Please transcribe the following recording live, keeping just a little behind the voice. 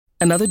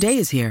Another day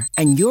is here,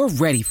 and you're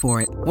ready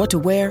for it. What to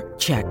wear?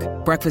 Check.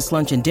 Breakfast,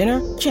 lunch, and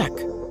dinner? Check.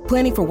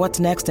 Planning for what's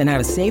next and how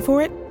to save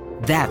for it?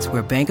 That's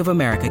where Bank of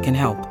America can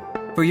help.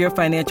 For your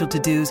financial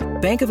to-dos,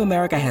 Bank of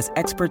America has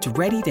experts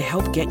ready to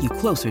help get you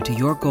closer to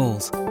your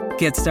goals.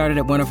 Get started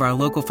at one of our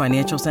local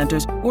financial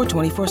centers or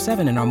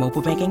 24/7 in our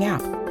mobile banking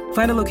app.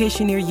 Find a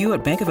location near you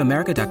at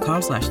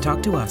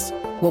bankofamerica.com/talktous.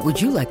 What would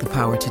you like the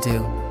power to do?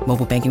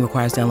 Mobile banking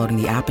requires downloading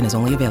the app and is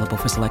only available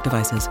for select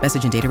devices.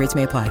 Message and data rates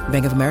may apply.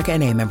 Bank of America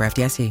N.A., member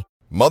FDIC.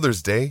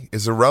 Mother's Day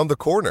is around the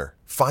corner.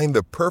 Find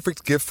the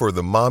perfect gift for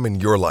the mom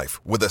in your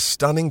life with a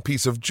stunning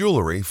piece of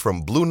jewelry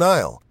from Blue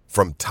Nile.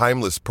 From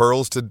timeless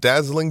pearls to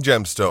dazzling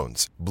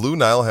gemstones, Blue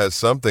Nile has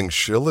something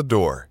she'll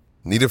adore.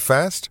 Need it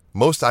fast?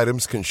 Most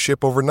items can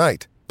ship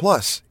overnight.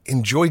 Plus,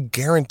 enjoy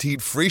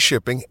guaranteed free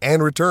shipping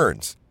and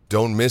returns.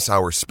 Don't miss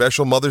our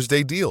special Mother's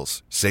Day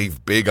deals.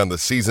 Save big on the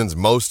season's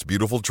most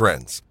beautiful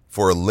trends.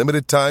 For a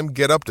limited time,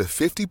 get up to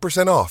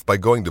 50% off by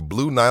going to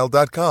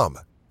BlueNile.com.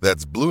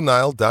 That's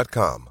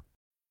BlueNile.com.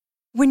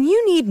 When you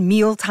need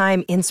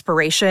mealtime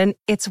inspiration,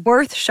 it's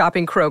worth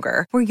shopping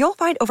Kroger, where you'll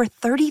find over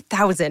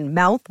 30,000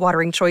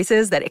 mouth-watering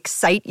choices that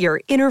excite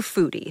your inner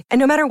foodie. And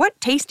no matter what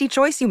tasty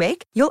choice you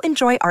make, you'll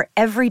enjoy our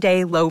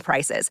everyday low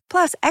prices,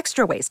 plus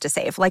extra ways to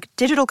save, like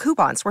digital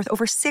coupons worth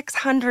over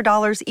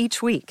 $600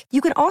 each week. You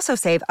can also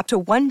save up to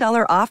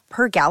 $1 off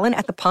per gallon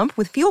at the pump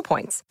with fuel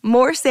points.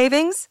 More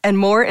savings and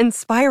more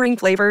inspiring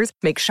flavors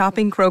make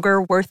shopping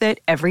Kroger worth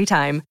it every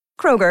time.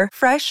 Kroger,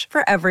 fresh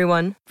for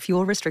everyone.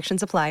 Fuel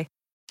restrictions apply.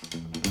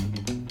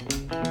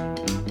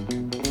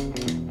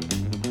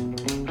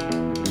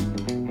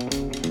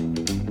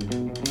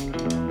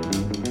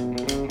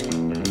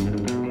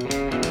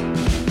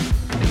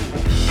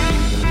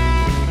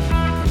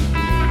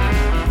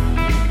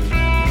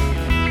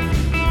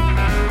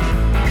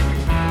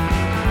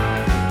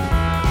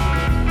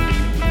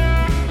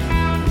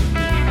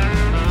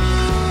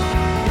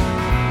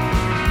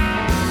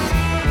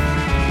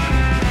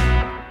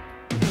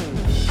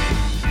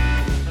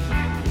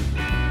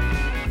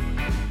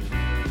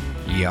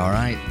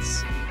 Alright.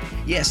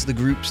 Yes, the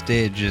group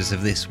stages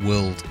of this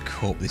World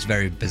Cup, this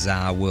very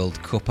bizarre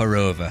World Cup, are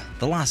over.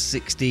 The last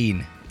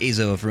 16 is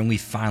over and we've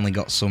finally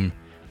got some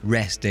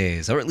rest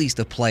days, or at least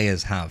the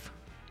players have.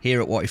 Here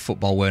at What If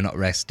Football, we're not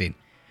resting.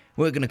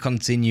 We're going to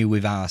continue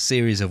with our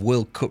series of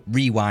World Cup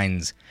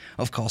rewinds.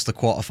 Of course, the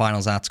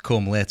quarterfinals are to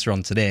come later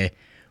on today,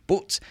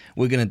 but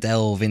we're going to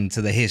delve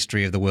into the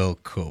history of the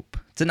World Cup.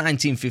 To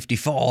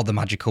 1954, the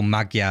magical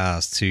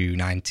Magyars, to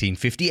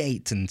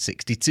 1958 and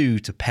 62,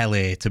 to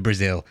Pelé, to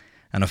Brazil,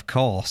 and of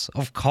course,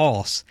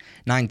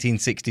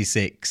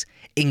 1966,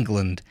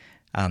 England,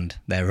 and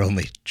their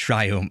only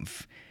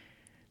triumph.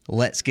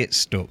 Let's get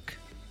stuck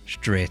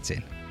straight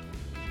in.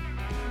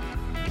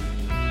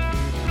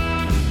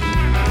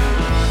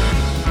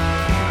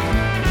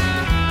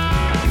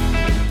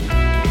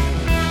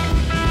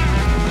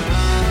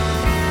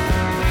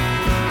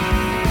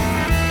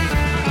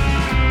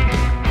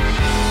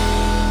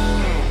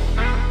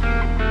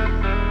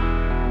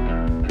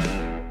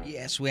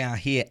 We are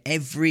here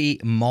every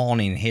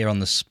morning here on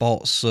the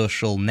Sports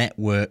Social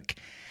Network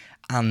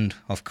and,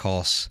 of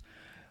course,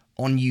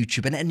 on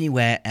YouTube and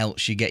anywhere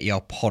else you get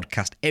your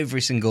podcast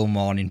every single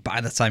morning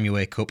by the time you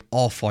wake up,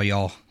 or for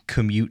your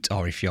commute,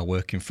 or if you're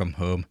working from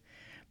home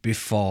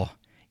before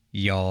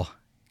your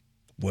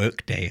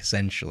work day,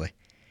 essentially.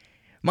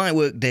 My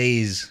work day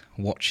is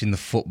watching the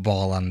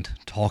football and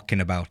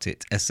talking about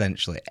it,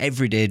 essentially.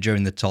 Every day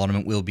during the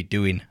tournament we'll be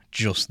doing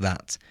just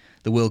that.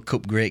 The World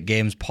Cup Great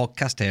Games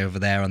podcast over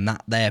there on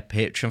that there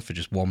Patreon for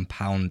just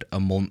 £1 a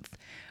month.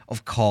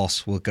 Of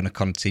course, we're going to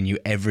continue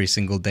every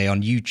single day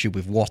on YouTube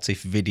with what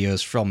if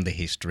videos from the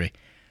history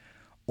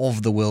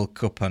of the World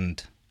Cup,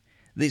 and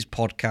this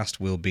podcast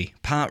will be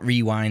part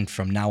rewind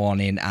from now on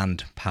in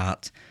and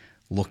part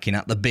looking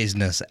at the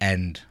business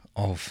end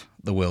of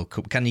the World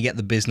Cup. Can you get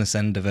the business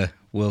end of a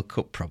World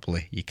Cup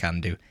properly? You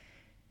can do.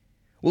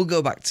 We'll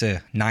go back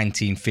to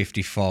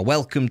 1954.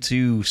 Welcome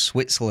to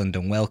Switzerland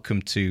and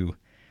welcome to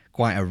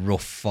quite a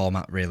rough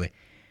format, really.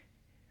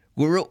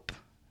 We're up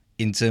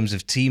in terms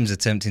of teams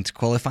attempting to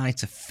qualify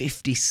to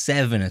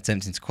 57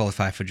 attempting to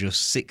qualify for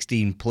just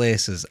 16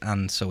 places,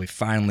 and so we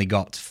finally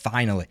got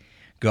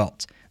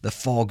the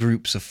 4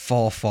 groups of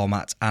 4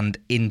 format and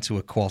into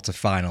a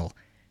quarter-final.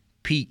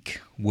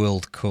 Peak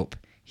World Cup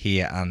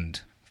here,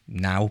 and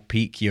now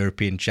peak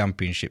European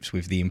Championships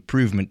with the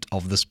improvement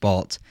of the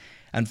sport.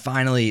 And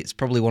finally, it's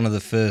probably one of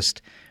the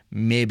first,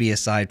 maybe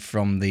aside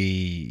from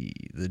the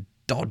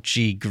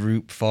dodgy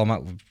group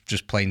format,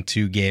 just playing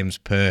 2 games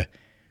per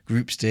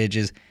group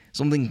stages,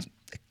 something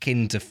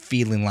akin to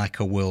feeling like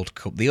a World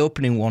Cup. The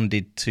opening one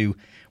did too,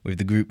 with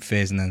the group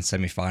phase and then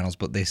semi-finals,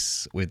 but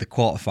this, with the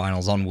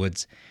quarterfinals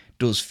onwards,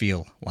 does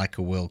feel like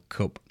a World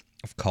Cup.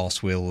 Of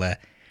course, we'll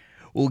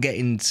get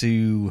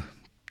into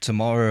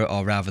tomorrow,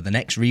 or rather the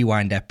next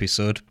Rewind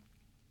episode,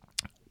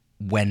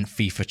 when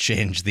FIFA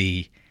changed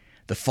the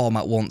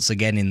format once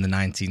again in the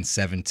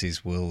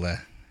 1970s. We'll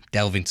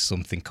delve into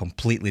something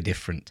completely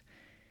different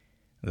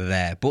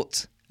there.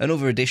 But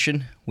Another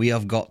addition, we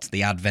have got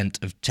the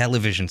advent of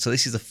television. So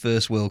this is the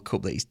first World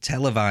Cup that is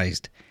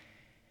televised.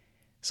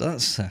 So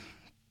that's a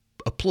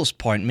plus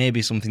point,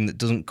 maybe something that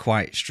doesn't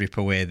quite strip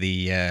away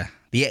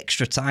the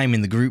extra time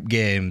in the group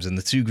games and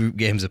the 2 group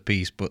games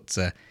apiece, but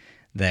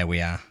there we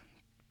are.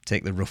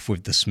 Take the rough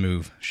with the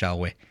smooth, shall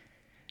we?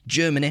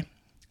 Germany,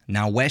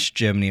 now West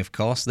Germany, of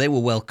course, they were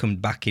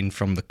welcomed back in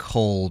from the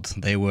cold.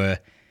 They were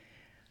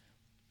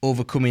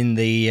overcoming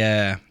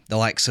the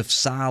likes of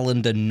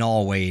Saarland and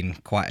Norway in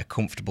quite a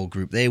comfortable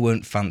group. They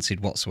weren't fancied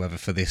whatsoever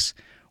for this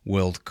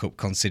World Cup,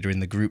 considering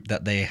the group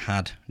that they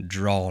had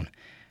drawn.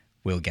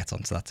 We'll get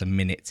onto that in a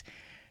minute.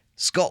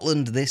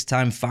 Scotland this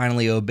time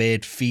finally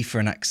obeyed FIFA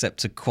and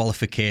accepted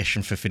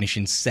qualification for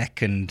finishing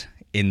second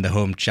in the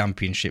home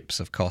championships,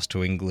 of course,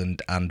 to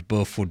England, and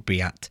both would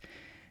be at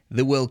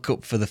the World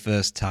Cup for the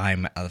first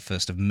time, at the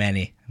first of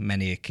many,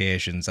 many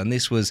occasions. And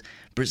this was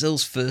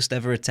Brazil's first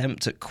ever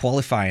attempt at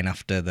qualifying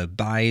after the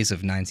byes of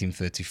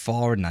 1934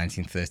 and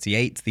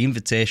 1938. The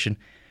invitation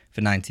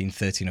for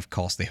 1913, of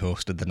course, they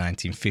hosted the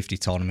 1950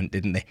 tournament,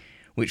 didn't they?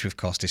 Which we, of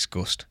course,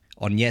 discussed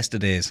on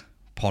yesterday's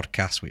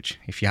podcast, which,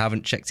 if you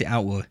haven't checked it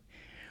out,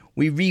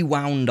 we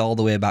rewound all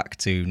the way back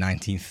to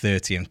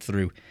 1930 and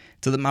through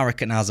to the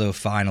Maracanazo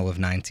final of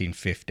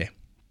 1950.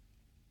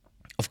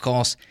 Of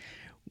course,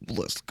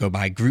 let's go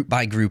by group,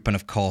 and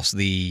of course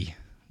the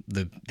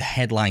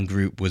headline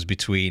group was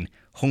between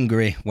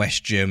Hungary,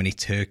 West Germany,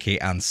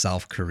 Turkey and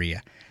South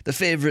Korea. The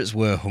favourites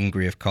were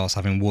Hungary, of course,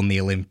 having won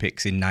the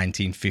Olympics in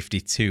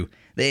 1952.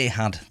 They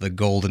had the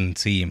golden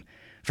team,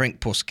 Ferenc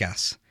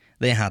Puskás,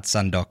 they had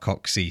Sándor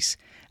Kocsis,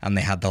 and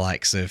they had the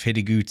likes of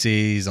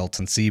Hidegkuti,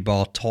 Zoltán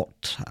Csibor,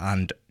 Tóth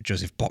and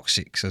Josef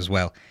Boksic as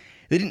well.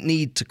 They didn't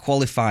need to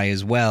qualify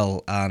as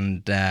well,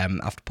 and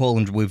after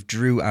Poland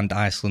withdrew and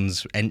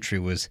Iceland's entry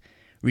was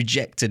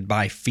rejected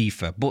by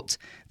FIFA, but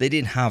they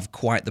did have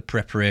quite the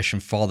preparation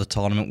for the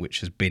tournament, which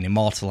has been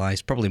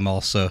immortalised, probably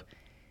more so,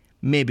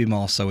 maybe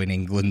more so in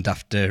England,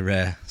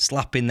 after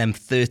slapping them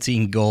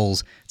 13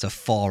 goals to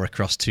 4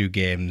 across 2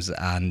 games,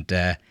 and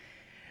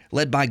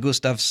led by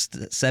Gustav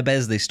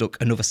Sebes, they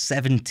stuck another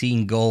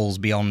 17 goals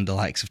beyond the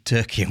likes of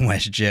Turkey and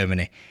West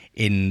Germany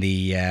in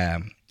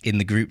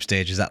the group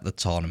stages at the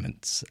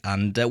tournament.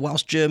 And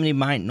whilst Germany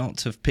might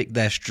not have picked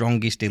their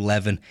strongest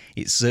 11,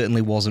 it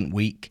certainly wasn't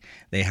weak.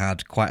 They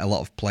had quite a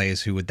lot of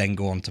players who would then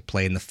go on to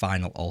play in the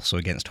final, also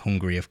against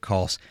Hungary, of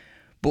course.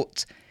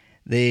 But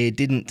they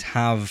didn't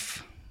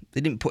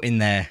put in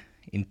their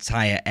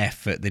entire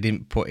effort. They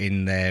didn't put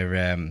in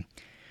their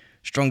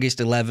strongest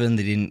 11.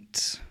 They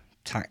didn't...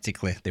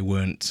 Tactically, they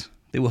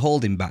were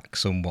holding back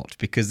somewhat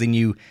because they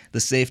knew the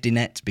safety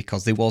net,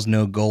 because there was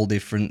no goal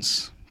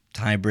difference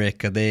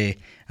tiebreaker. They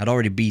had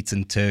already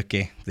beaten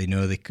Turkey. They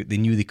knew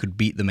they could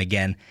beat them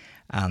again,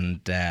 and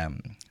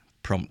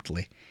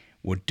promptly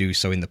would do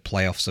so in the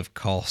playoffs, of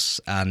course.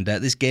 And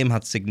this game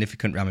had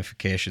significant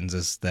ramifications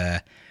as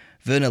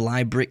Werner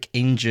Liebrich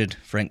injured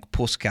Ferenc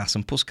Puskás,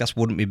 and Puskás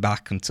wouldn't be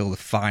back until the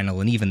final,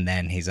 and even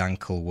then his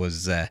ankle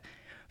was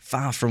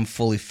far from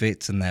fully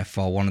fit, and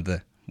therefore one of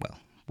the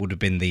would have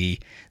been the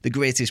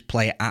greatest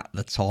player at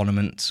the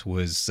tournament,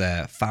 was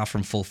far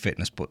from full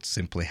fitness but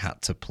simply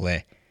had to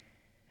play.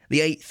 The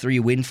 8-3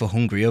 win for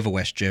Hungary over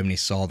West Germany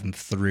saw them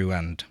through,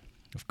 and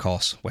of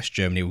course West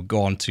Germany would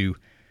go on to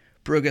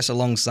progress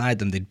alongside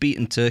them. They'd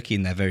beaten Turkey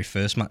in their very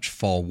first match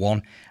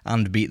 4-1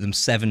 and beat them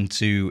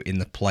 7-2 in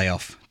the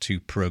playoff to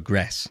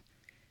progress.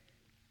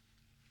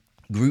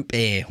 Group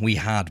A, we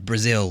had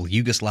Brazil,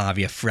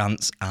 Yugoslavia,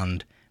 France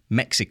and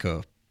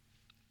Mexico.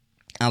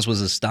 As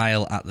was the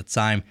style at the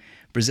time,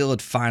 Brazil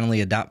had finally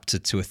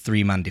adapted to a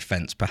 3-man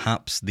defence,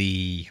 perhaps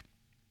the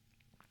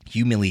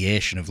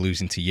humiliation of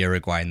losing to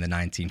Uruguay in the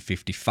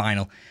 1950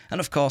 final. And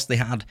of course they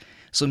had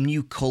some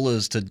new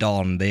colours to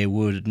don. They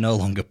were no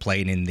longer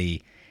playing in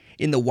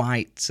the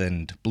white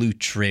and blue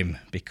trim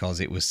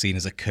because it was seen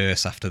as a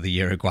curse after the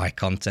Uruguay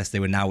contest. They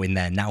were now in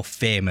their now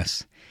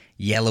famous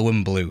yellow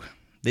and blue.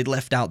 They'd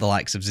left out the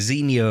likes of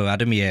Zizinho,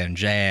 Ademir and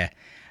Jair,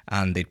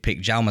 and they'd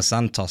picked Jaume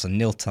Santos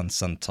and Nilton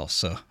Santos,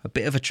 so a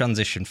bit of a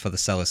transition for the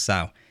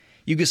Seleção.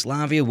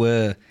 Yugoslavia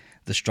were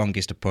the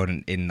strongest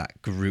opponent in that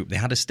group. They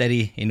had a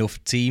steady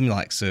enough team,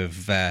 likes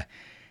of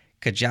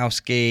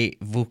Kajowski,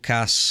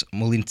 Vukas,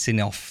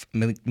 Mulintinov,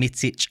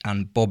 Mitic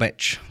and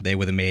Bobec. They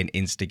were the main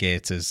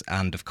instigators.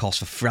 And of course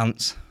for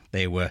France,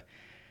 they were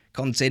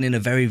containing a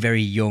very,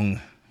 very young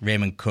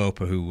Raymond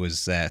Kopa, who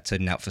was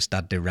turning out for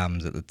Stade de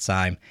Reims at the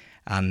time.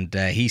 And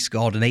he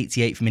scored an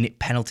 88th minute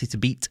penalty to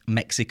beat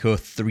Mexico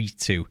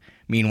 3-2.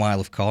 Meanwhile,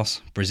 of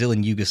course, Brazil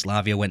and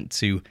Yugoslavia went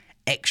to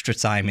extra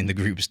time in the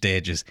group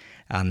stages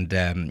and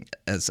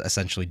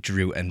essentially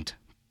drew, and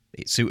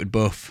it suited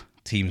both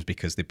teams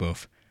because they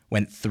both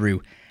went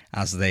through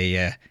as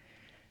they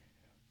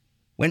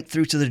went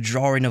through to the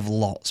drawing of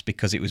lots,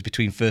 because it was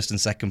between first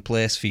and second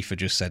place. FIFA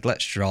just said,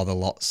 let's draw the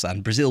lots,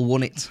 and Brazil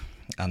won it,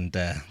 and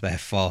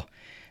therefore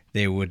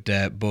they would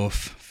both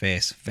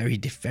face very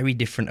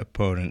different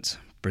opponents.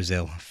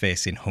 Brazil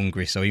facing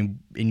Hungary. So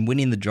in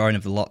winning the drawing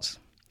of the lots,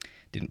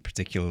 didn't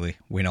particularly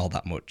win all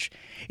that much.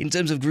 In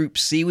terms of Group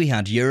C, we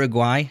had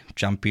Uruguay,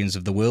 champions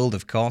of the world,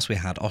 of course. We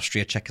had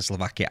Austria,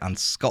 Czechoslovakia and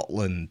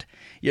Scotland.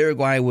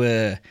 Uruguay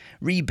were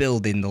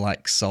rebuilding the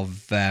likes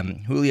of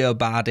Julio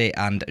Bardi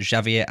and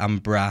Javier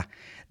Ambra.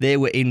 They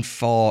were in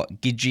for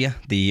Gigia,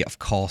 of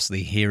course,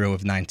 the hero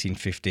of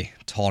 1950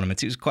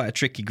 tournament. It was quite a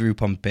tricky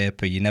group on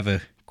paper. You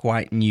never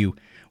quite knew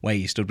where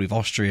you stood with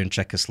Austria and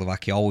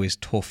Czechoslovakia, always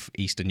tough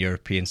Eastern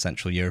European,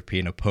 Central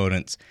European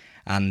opponents.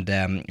 And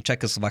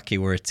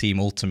Czechoslovakia were a team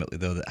ultimately,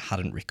 though, that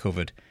hadn't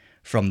recovered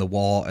from the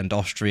war, and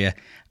Austria,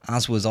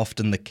 as was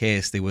often the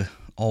case, they were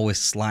always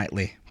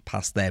slightly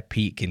past their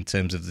peak in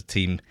terms of the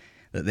team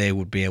that they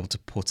would be able to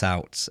put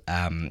out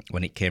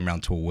when it came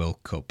round to a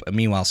World Cup. And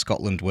meanwhile,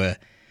 Scotland were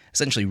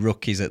essentially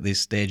rookies at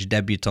this stage,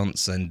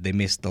 debutantes, and they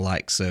missed the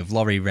likes of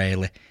Laurie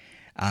Rayleigh,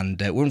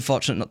 and were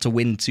unfortunate not to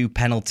win 2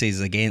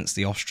 penalties against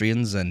the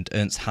Austrians, and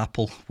Ernst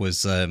Happel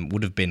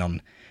would have been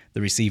on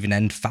the receiving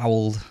end,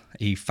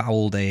 He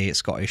fouled a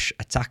Scottish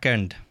attacker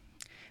and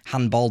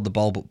handballed the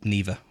ball, but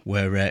neither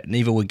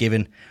were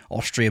given.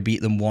 Austria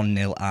beat them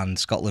 1-0, and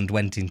Scotland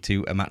went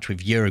into a match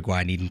with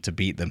Uruguay needing to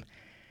beat them.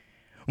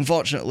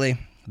 Unfortunately,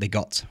 they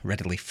got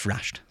readily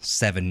thrashed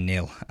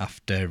 7-0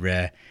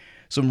 after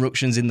some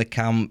ructions in the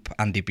camp.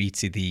 Andy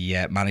Beattie,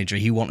 the manager,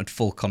 he wanted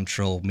full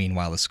control.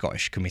 Meanwhile, the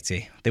Scottish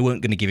committee, they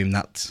weren't going to give him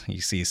that.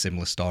 You see a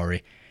similar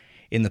story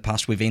in the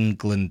past with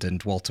England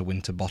and Walter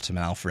Winterbottom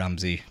and Alf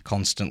Ramsey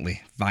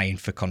constantly vying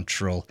for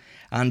control.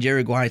 And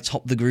Uruguay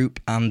topped the group,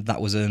 and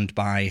that was earned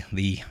by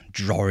the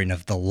drawing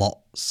of the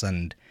lots.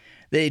 And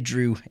they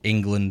drew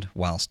England,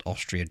 whilst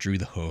Austria drew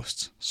the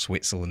hosts,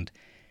 Switzerland.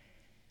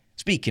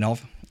 Speaking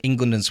of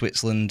England and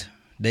Switzerland,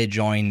 they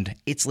joined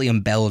Italy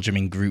and Belgium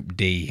in Group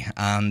D.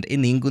 And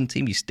in the England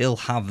team, you still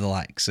have the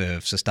likes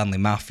of Sir Stanley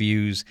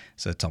Matthews,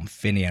 Sir Tom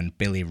Finney and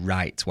Billy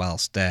Wright,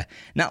 whilst Nat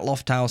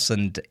Lofthouse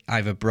and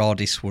Ivor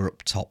Broadis were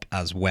up top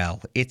as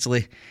well.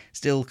 Italy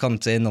still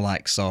contain the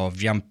likes of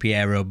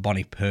Giampiero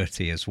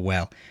Boniperti as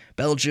well.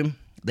 Belgium,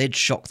 they'd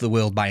shocked the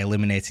world by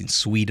eliminating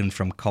Sweden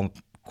from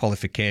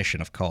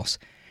qualification, of course.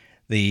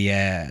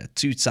 The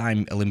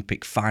two-time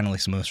Olympic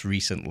finalists most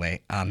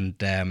recently, and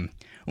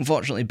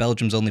unfortunately,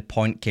 Belgium's only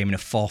point came in a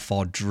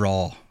 4-4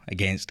 draw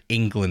against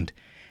England,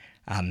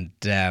 and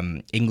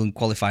England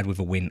qualified with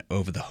a win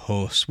over the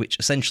hosts, which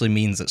essentially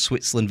means that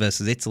Switzerland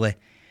versus Italy,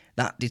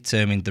 that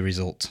determined the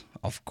result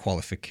of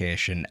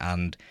qualification.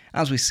 And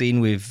as we've seen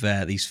with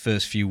these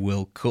first few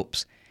World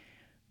Cups,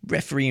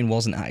 refereeing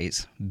wasn't at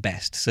its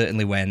best,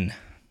 certainly when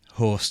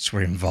hosts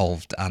were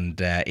involved,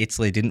 and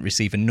Italy didn't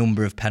receive a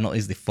number of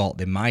penalties they thought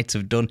they might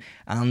have done,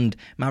 and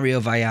Mario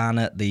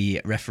Vaiana,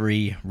 the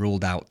referee,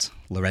 ruled out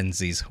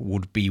Lorenzi's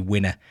would-be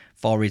winner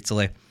for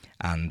Italy,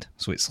 and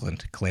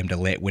Switzerland claimed a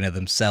late winner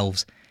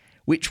themselves,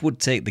 which would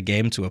take the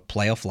game to a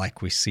playoff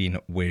like we've seen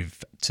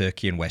with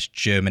Turkey and West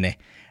Germany.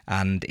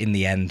 And in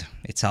the end,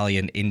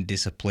 Italian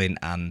indiscipline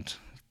and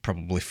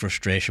probably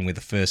frustration with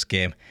the first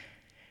game,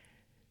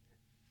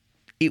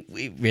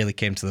 it really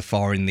came to the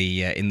fore in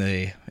the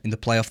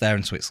playoff there,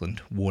 and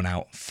Switzerland won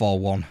out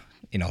 4-1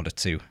 in order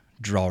to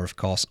draw, of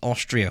course,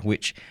 Austria,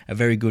 which a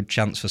very good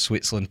chance for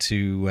Switzerland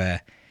to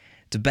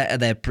better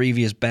their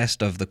previous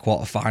best of the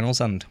quarterfinals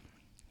and,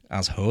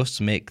 as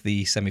hosts, make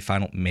the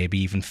semi-final, maybe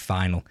even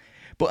final.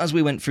 But as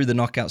we went through the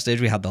knockout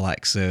stage, we had the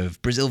likes of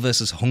Brazil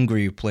versus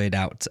Hungary, who played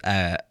out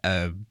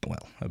a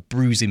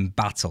bruising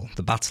battle,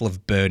 the Battle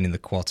of Bern in the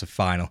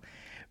quarter-final.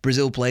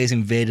 Brazil players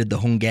invaded the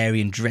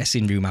Hungarian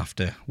dressing room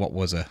after what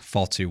was a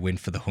 4-2 win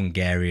for the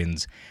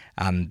Hungarians.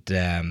 And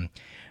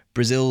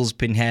Brazil's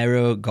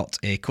Pinheiro got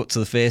a cut to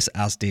the face,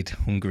 as did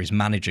Hungary's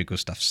manager,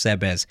 Gustav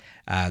Sebes.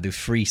 There were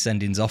 3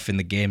 sendings off in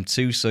the game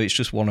too, so it's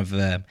just one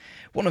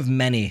of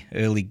many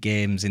early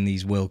games in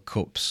these World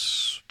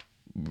Cups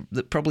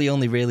that probably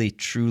only really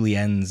truly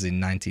ends in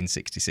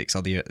 1966.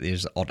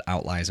 There's odd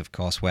outliers, of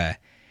course, where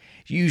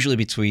usually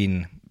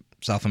between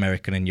South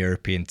American and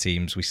European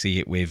teams, we see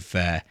it with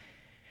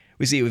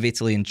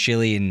Italy and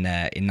Chile in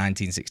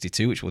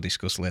 1962, which we'll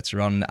discuss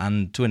later on,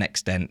 and to an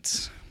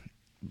extent,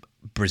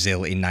 Brazil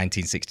in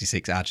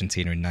 1966,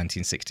 Argentina in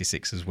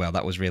 1966 as well.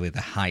 That was really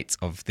the height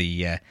of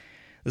the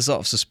sort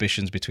of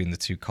suspicions between the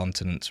two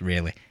continents,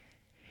 really.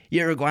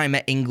 Uruguay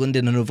met England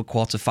in another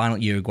quarter-final.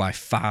 Uruguay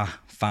far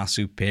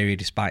superior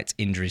despite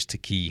injuries to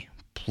key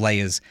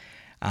players,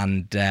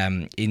 and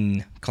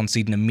in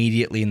conceding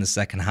immediately in the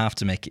second half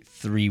to make it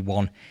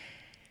 3-1.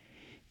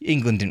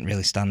 England didn't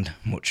really stand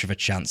much of a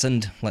chance,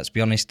 and let's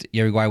be honest,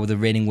 Uruguay were the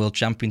reigning world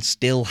champions,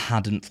 still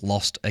hadn't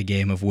lost a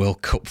game of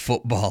World Cup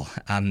football,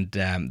 and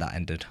that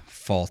ended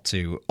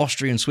 4-2.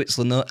 Austria and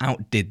Switzerland, though,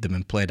 outdid them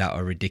and played out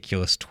a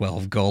ridiculous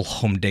 12-goal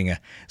humdinger.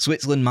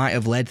 Switzerland might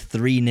have led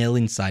 3-0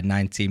 inside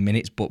 19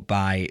 minutes, but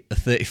by the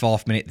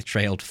 34th minute they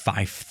trailed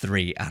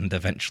 5-3 and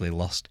eventually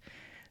lost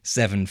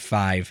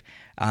 7-5.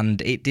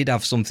 And it did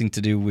have something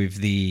to do with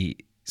the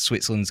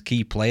Switzerland's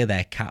key player,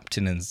 their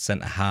captain and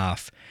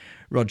centre-half,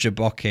 Roger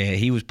Bocke.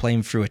 He was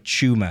playing through a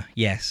tumour.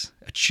 Yes,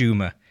 a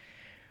tumour.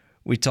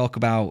 We talk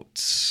about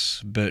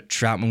Bert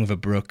Trautmann with a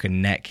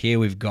broken neck. Here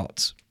we've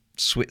got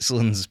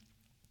Switzerland's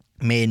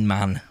main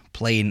man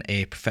playing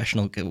a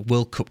professional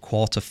World Cup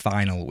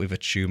quarter-final with a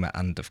Chuma,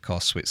 and of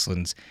course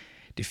Switzerland's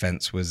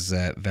defence was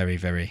very,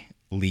 very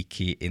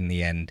leaky in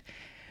the end.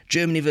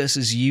 Germany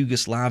versus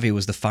Yugoslavia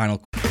was the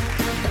final.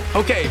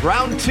 Okay,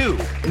 round 2.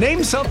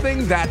 Name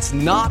something that's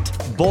not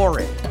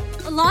boring.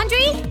 A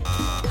laundry?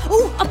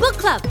 Ooh, a book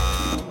club.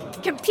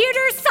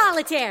 Computer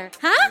solitaire,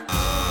 huh?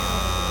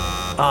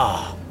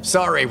 Ah,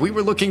 sorry, we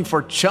were looking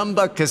for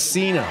Chumba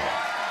Casino.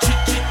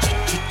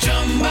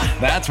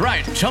 That's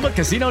right,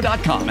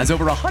 ChumbaCasino.com has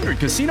over 100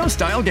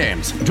 casino-style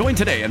games. Join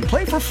today and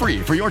play for free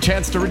for your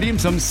chance to redeem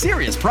some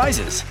serious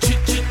prizes.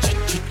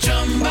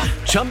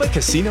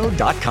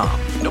 ChumbaCasino.com.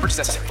 No purchase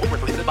necessary. Void where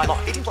prohibited by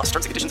law. 18+. Terms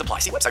and conditions apply.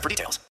 See website for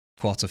details.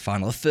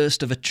 Quarter-final, the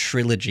first of a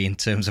trilogy in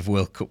terms of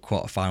World Cup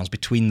quarter-finals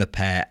between the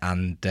pair,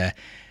 and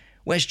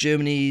West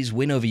Germany's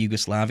win over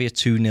Yugoslavia,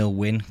 2-0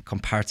 win,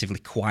 comparatively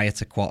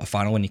quieter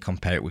quarter-final when you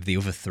compare it with the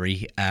other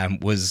three,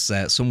 was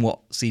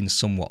seen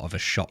somewhat of a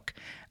shock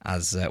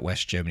as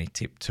West Germany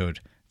tiptoed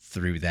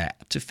through there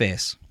to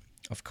face,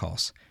 of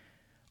course,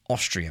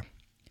 Austria.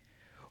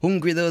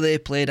 Hungary, though, they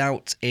played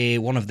out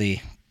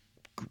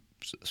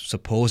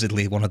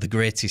supposedly one of the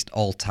greatest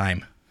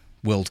all-time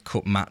World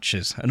Cup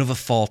matches. Another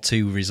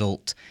 4-2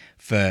 result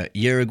for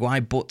Uruguay,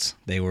 but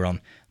they were on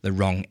the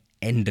wrong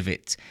end of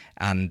it.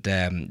 And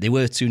they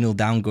were 2-0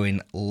 down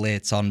going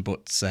late on,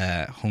 but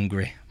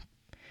Hungary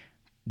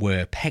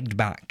were pegged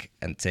back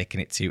and taking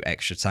it to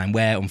extra time,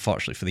 where,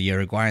 unfortunately for the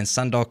Uruguayans,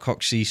 Sandor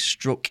Kocsis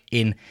struck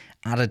in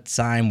added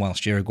time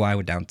whilst Uruguay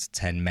were down to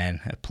 10 men,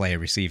 a player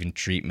receiving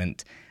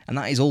treatment. And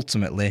that is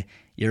ultimately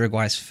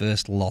Uruguay's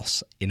first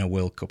loss in a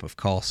World Cup, of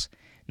course.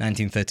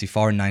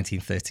 1934 and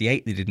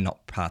 1938, they did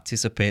not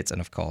participate,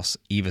 and of course,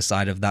 either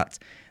side of that,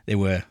 they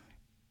were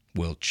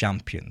world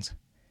champions.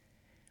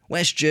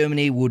 West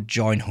Germany would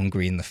join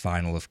Hungary in the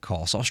final, of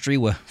course. Austria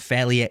were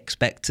fairly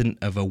expectant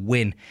of a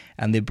win,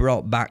 and they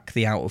brought back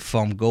the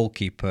out-of-form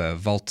goalkeeper,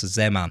 Walter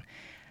Zeman.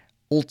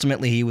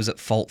 Ultimately, he was at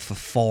fault for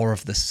 4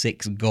 of the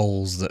 6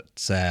 goals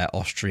that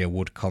Austria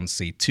would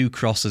concede. 2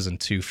 crosses and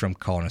 2 from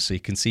corners, so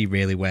you can see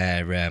really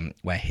where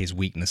his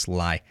weakness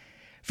lie.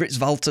 Fritz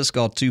Walter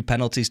scored 2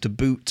 penalties to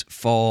boot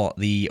for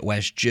the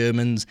West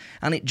Germans,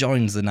 and it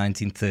joins the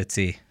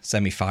 1930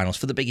 semi-finals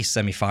for the biggest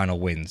semi-final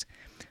wins,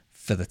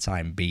 for the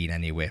time being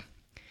anyway.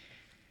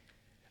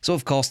 So,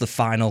 of course, the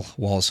final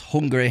was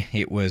Hungary,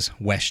 it was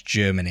West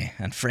Germany,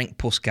 and Ferenc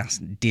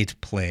Puskás did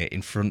play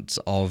in front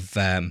of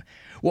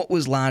what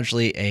was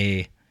largely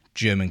a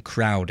German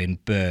crowd in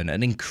Bern,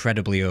 an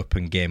incredibly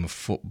open game of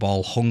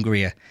football.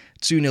 Hungary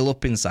 2-0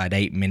 up inside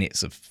 8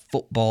 minutes of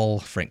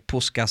football. Ferenc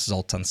Puskás,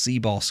 Zoltán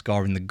Csibor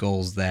scoring the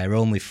goals there,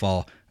 only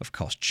for, of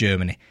course,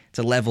 Germany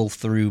to level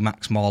through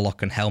Max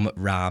Morlock and Helmut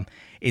Rahm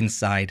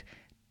inside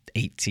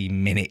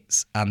 18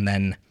 minutes. And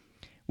then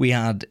we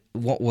had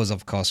what was,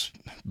 of course,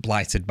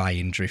 blighted by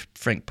injury.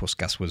 Ferenc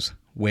Puskás was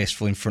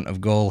wasteful in front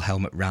of goal.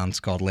 Helmut Rahm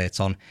scored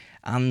late on,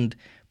 and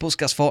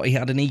Puskás thought he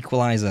had an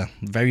equaliser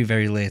very,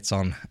 very late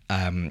on,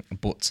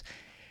 but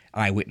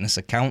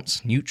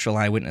neutral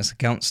eyewitness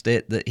accounts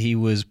state that he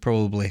was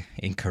probably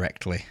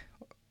incorrectly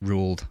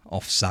ruled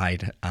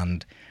offside,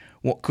 and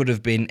what could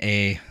have been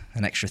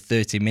an extra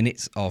 30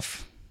 minutes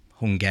of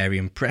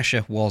Hungarian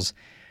pressure was,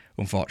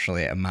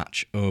 unfortunately, a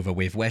match over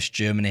with. West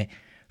Germany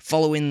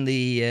following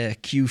the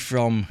cue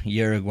from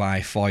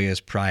Uruguay 4 years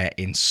prior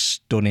in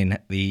stunning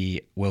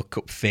the World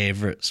Cup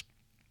favourites.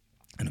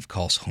 And of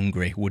course,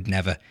 Hungary would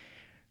never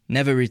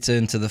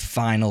return to the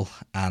final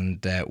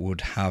and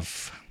would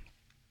have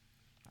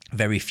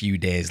very few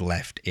days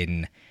left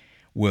in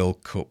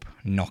World Cup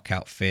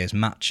knockout phase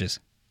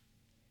matches.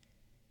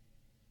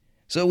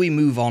 So we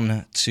move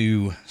on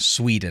to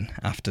Sweden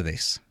after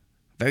this.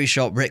 Very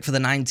short break for the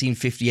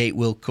 1958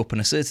 World Cup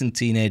and a certain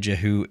teenager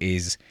who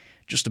is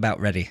just about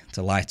ready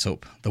to light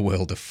up the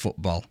world of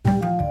football.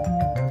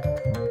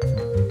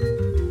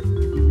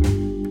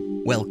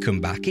 Welcome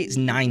back. It's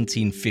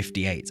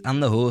 1958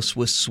 and the hosts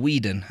were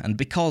Sweden, and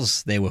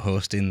because they were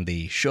hosting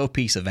the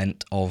showpiece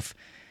event of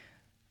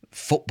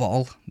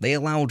football, they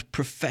allowed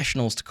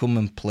professionals to come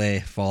and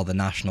play for the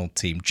national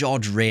team.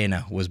 George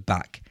Rayner was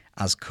back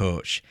as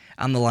coach,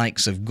 and the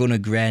likes of Gunnar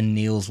Gren,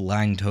 Niels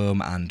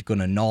Lindholm and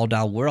Gunnar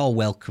Nordahl were all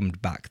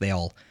welcomed back. They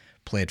all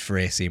played for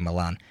AC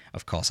Milan,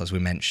 of course, as we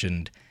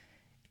mentioned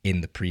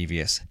in the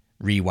previous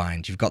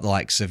rewind. You've got the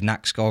likes of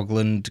Max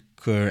Skoglund,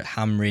 Kurt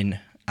Hamrin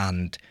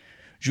and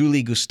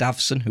Julie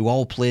Gustafsson, who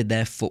all played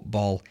their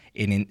football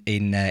in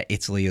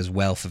Italy as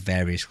well for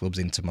various clubs,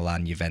 Inter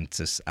Milan,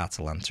 Juventus,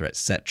 Atalanta,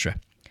 etc.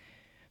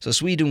 So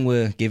Sweden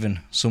were given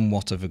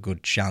somewhat of a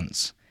good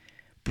chance.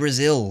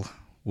 Brazil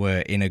were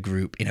in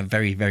a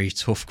very, very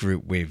tough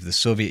group with the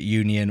Soviet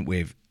Union,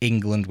 with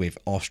England, with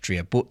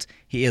Austria. But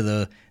here,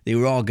 though, they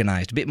were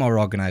organised, a bit more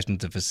organised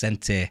under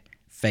Vicente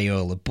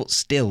Feola. But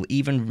still,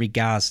 even in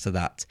regards to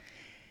that,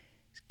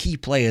 key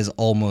players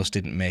almost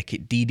didn't make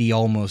it. Didi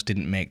almost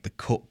didn't make the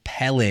cut.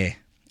 Pele,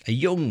 a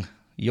young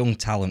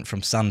talent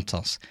from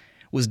Santos,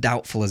 was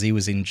doubtful as he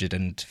was injured,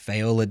 and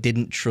Feola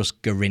didn't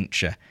trust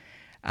Garrincha.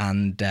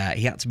 and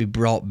he had to be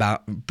brought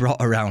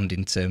around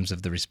in terms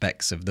of the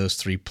respects of those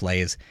three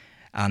players.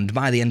 And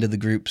by the end of the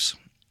groups,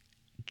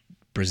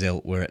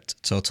 Brazil were at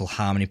total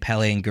harmony.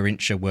 Pelé and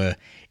Garrincha were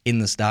in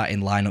the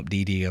starting lineup.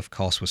 Didi, of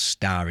course, was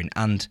starring.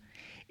 And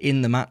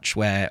in the match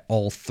where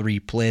all three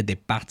played, they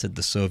battered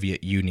the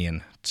Soviet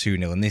Union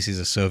 2-0. And this is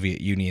a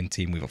Soviet Union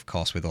team with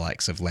the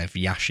likes of Lev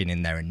Yashin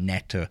in there and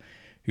Neto,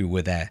 who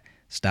were their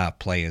star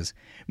players.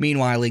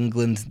 Meanwhile,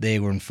 England, they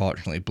were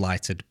unfortunately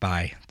blighted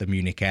by the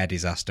Munich air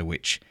disaster,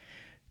 which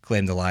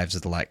claimed the lives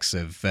of the likes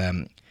of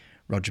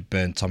Roger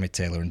Byrne, Tommy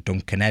Taylor and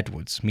Duncan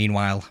Edwards.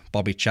 Meanwhile,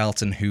 Bobby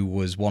Charlton, who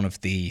was one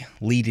of the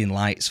leading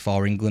lights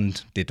for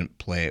England, didn't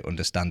play,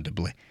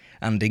 understandably.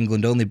 And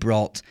England only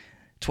brought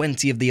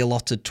 20 of the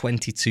allotted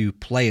 22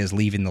 players,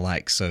 leaving the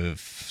likes of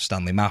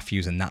Stanley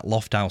Matthews and Nat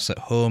Lofthouse at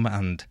home,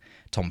 and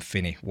Tom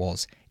Finney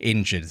was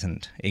injured.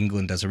 And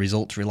England, as a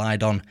result,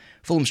 relied on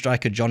Fulham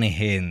striker Johnny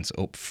Haynes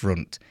up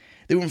front.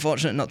 They were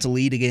unfortunate not to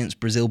lead against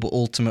Brazil, but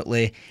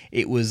ultimately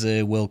it was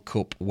a World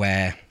Cup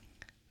where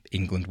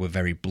England were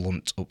very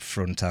blunt up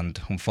front and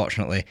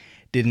unfortunately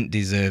didn't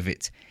deserve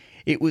it.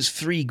 It was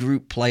 3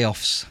 group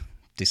playoffs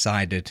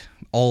decided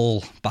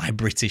all by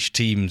British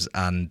teams,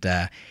 and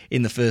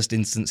in the first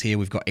instance here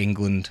we've got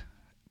England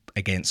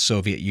against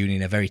Soviet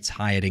Union, a very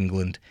tired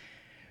England,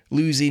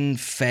 losing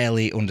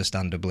fairly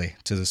understandably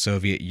to the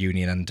Soviet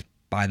Union, and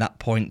by that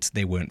point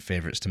they weren't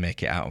favourites to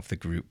make it out of the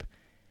group.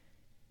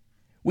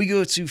 We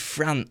go to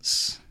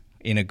France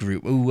in a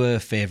group who were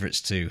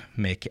favourites to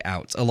make it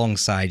out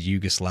alongside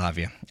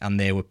Yugoslavia, and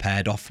they were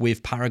paired off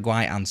with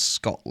Paraguay and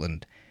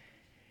Scotland.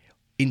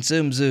 In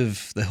terms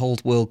of the whole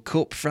World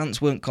Cup,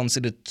 France weren't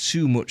considered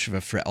too much of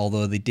a threat,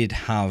 although they did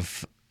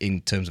have,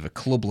 in terms of a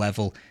club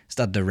level,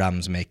 Stade de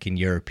Reims making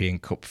European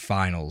Cup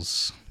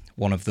finals.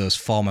 One of those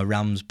former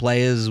Rams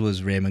players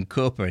was Raymond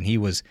Kopa, and he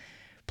was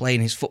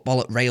playing his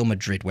football at Real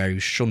Madrid, where he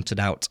was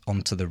shunted out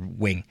onto the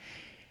wing.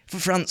 For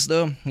France,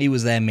 though, he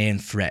was their main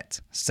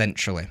threat,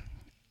 centrally.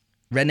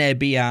 René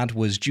Biard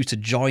was due to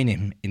join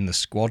him in the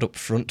squad up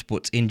front,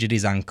 but injured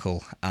his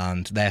ankle,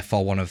 and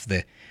therefore one of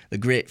the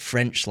great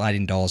French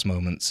sliding doors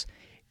moments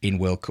in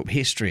World Cup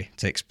history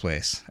takes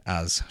place,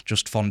 as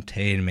Just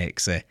Fontaine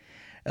makes a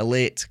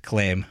late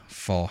claim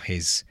for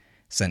his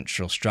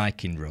central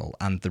striking role,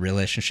 and the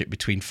relationship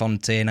between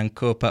Fontaine and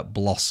Kopa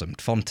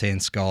blossomed. Fontaine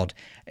scored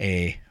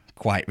a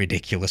quite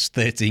ridiculous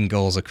 13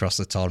 goals across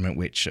the tournament,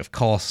 which, of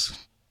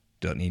course,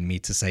 don't need me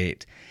to say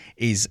it,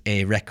 is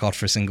a record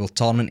for a single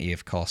tournament. He,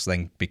 of course,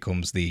 then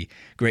becomes the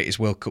greatest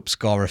World Cup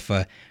scorer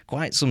for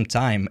quite some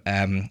time,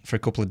 for a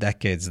couple of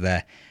decades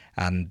there.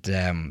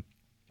 And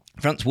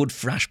France would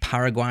thrash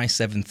Paraguay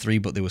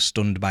 7-3, but they were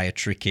stunned by a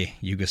tricky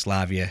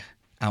Yugoslavia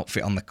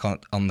outfit on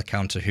the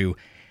counter, who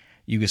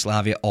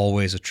Yugoslavia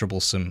always a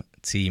troublesome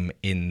team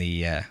in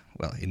the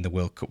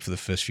World Cup for the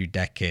first few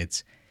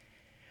decades.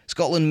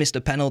 Scotland missed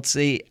a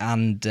penalty,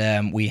 and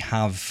we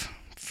have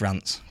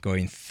France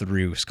going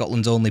through.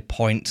 Scotland's only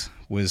point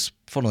was,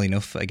 funnily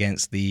enough,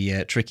 against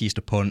the trickiest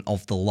opponent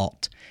of the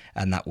lot,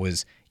 and that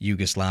was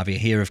Yugoslavia.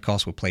 Here, of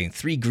course, we're playing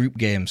 3 group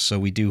games, so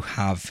we do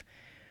have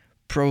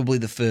probably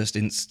the first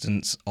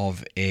instance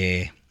of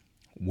a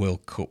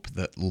World Cup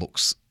that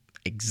looks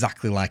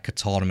exactly like a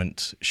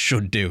tournament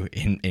should do,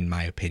 in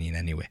my opinion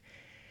anyway.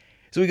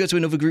 So we go to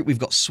another group. We've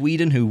got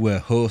Sweden, who were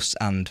hosts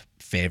and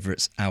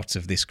favourites out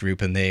of this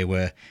group, and they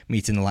were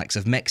meeting the likes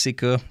of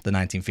Mexico, the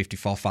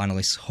 1954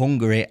 finalists,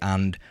 Hungary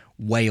and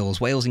Wales.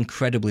 Wales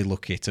incredibly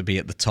lucky to be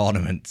at the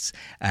tournament.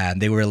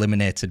 They were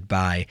eliminated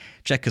by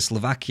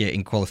Czechoslovakia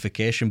in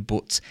qualification,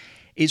 but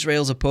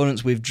Israel's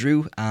opponents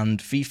withdrew, and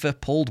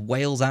FIFA pulled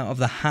Wales out of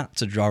the hat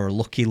to draw a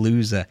lucky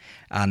loser,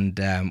 and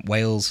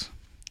Wales,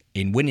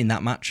 in winning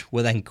that match,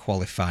 were then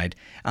qualified.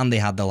 And they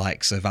had the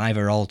likes of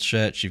Ivor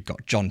Allchurch, you've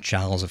got John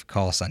Charles, of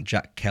course, and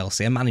Jack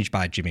Kelsey, and managed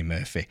by Jimmy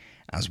Murphy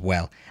as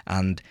well.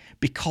 And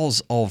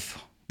because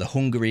of the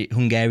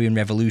Hungarian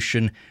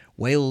Revolution,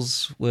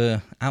 Wales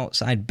were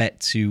outside bet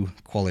to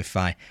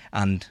qualify,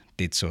 and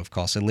did so, of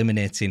course,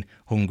 eliminating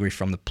Hungary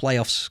from the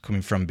playoffs,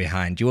 coming from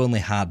behind. You only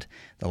had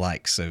the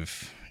likes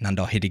of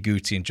Nandor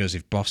Hidiguti and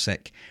Josef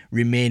Bosek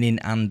remaining,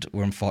 and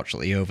were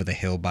unfortunately over the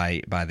hill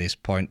by this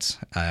point.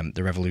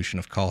 The revolution,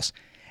 of course,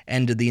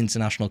 ended the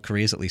international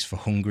careers, at least for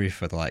Hungary,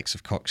 for the likes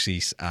of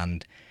Kocsis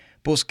and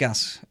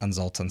Puskas and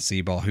Zoltan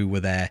Cibor, who were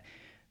their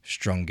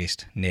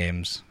strongest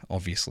names,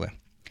 obviously.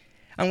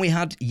 And we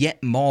had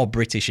yet more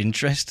British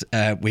interest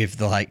with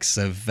the likes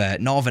of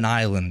Northern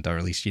Ireland, or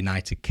at least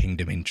United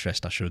Kingdom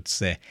interest, I should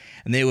say.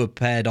 And they were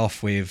paired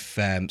off with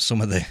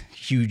some of the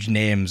huge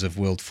names of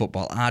world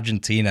football.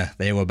 Argentina,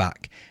 they were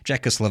back.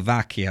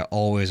 Czechoslovakia,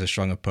 always a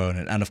strong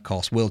opponent. And of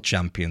course, world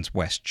champions,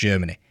 West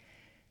Germany.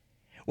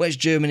 West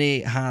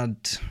Germany had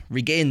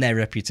regained their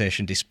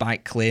reputation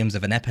despite claims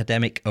of an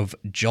epidemic of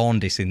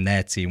jaundice in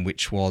their team,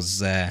 which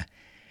was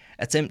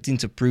attempting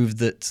to prove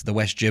that the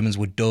West Germans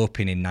were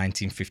doping in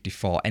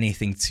 1954,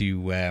 anything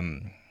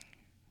to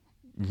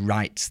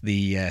right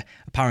the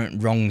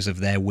apparent wrongs of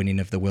their winning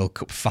of the World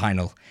Cup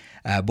final.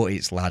 But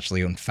it's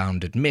largely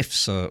unfounded myth,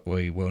 so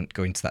we won't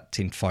go into that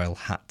tinfoil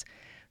hat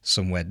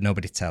somewhere.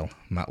 Nobody tell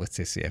Matt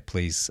Letizia,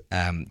 please.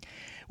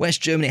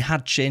 West Germany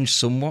had changed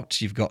somewhat.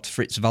 You've got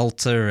Fritz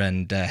Walter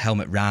and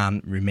Helmut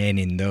Rahn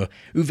remaining, though.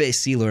 Uwe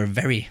Seeler, a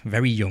very,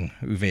 very young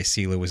Uwe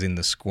Seeler, was in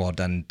the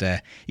squad, and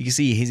you can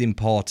see his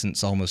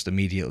importance almost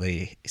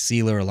immediately.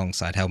 Seeler,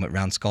 alongside Helmut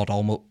Rahn, scored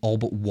all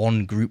but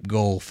one group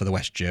goal for the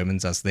West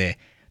Germans as they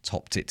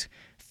topped it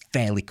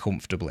fairly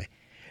comfortably.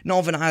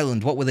 Northern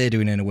Ireland, what were they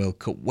doing in a World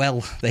Cup?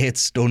 Well, they had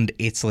stunned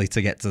Italy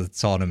to get to the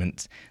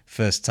tournament.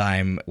 First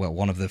time, well,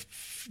 one of the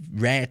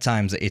rare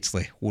times that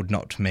Italy would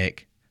not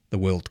make the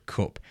World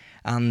Cup.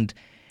 And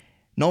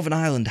Northern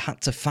Ireland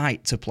had to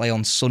fight to play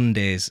on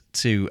Sundays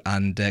too,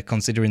 and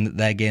considering that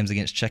their games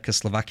against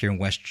Czechoslovakia and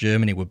West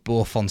Germany were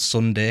both on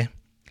Sunday,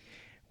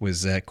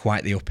 was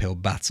quite the uphill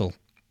battle.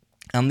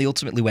 And they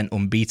ultimately went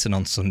unbeaten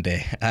on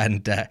Sunday,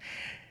 and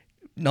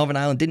Northern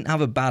Ireland didn't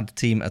have a bad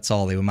team at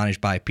all. They were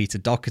managed by Peter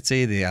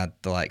Doherty. They had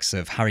the likes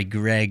of Harry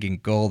Gregg in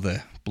goal,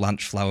 the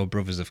Blanchflower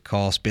brothers, of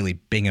course, Billy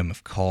Bingham,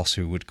 of course,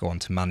 who would go on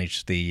to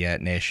manage the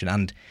nation,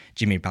 and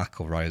Jimmy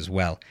McIlroy as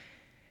well.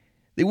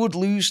 They would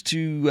lose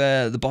to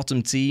the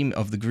bottom team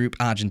of the group,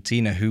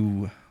 Argentina,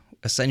 who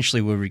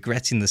essentially were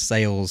regretting the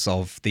sales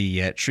of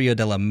the Trio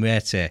de la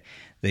Muerte,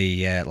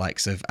 the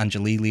likes of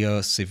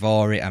Angelillo,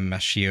 Sivori and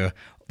Mascio.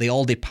 They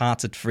all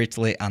departed for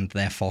Italy and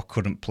therefore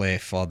couldn't play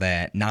for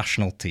their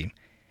national team.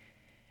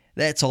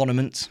 Their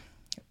tournament,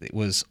 it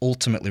was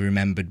ultimately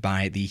remembered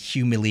by the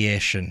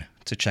humiliation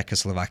to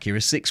Czechoslovakia, a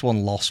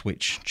 6-1 loss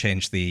which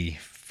changed the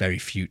very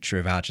future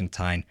of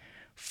Argentine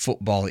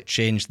football. It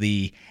changed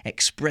the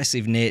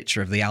expressive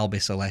nature of the Albi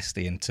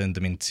Celesti and turned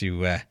them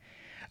into a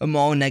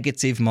more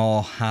negative,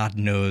 more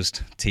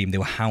hard-nosed team. They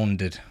were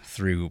hounded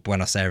through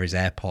Buenos Aires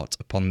airport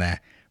upon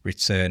their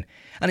return.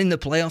 And in the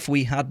playoff,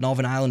 we had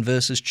Northern Ireland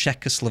versus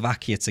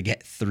Czechoslovakia to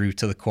get through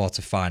to the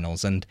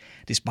quarterfinals. And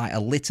despite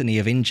a litany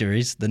of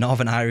injuries, the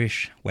Northern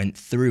Irish went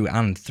through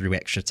and through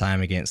extra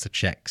time against the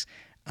Czechs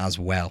as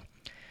well.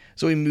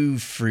 So we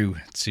move through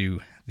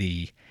to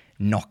the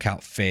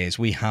knockout phase.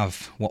 We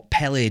have what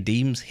Pele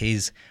deems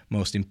his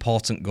most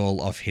important goal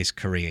of his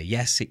career.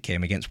 Yes, it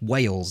came against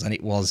Wales, and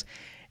it was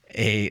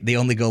the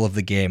only goal of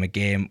the game, a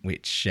game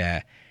which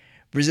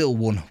Brazil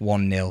won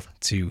 1-0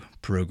 to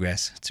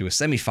progress to a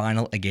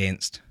semi-final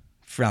against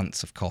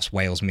France. Of course,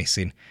 Wales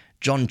missing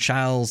John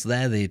Charles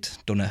there. They'd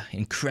done an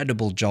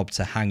incredible job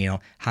to hang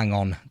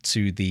on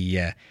to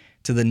the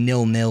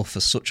 0-0 for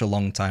such a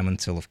long time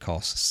until, of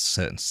course, a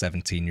certain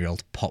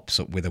 17-year-old pops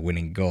up with a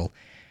winning goal.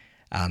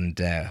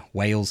 And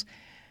Wales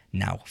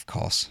now, of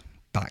course,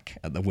 back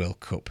at the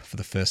World Cup for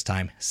the first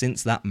time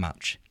since that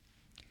match.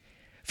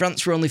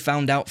 France were only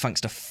found out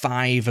thanks to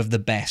 5 of the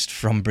best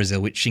from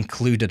Brazil, which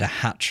included a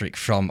hat-trick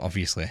from,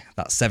 obviously,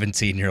 that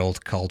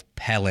 17-year-old called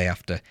Pele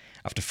after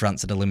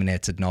France had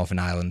eliminated Northern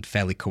Ireland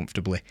fairly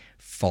comfortably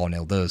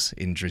 4-0. Those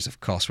injuries,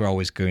 of course, were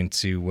always going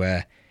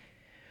to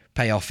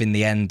pay off in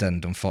the end,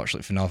 and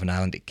unfortunately for Northern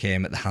Ireland, it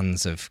came at the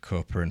hands of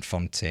Copa and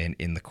Fontaine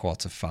in the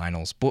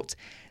quarterfinals. But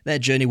their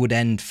journey would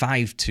end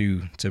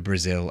 5-2 to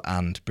Brazil,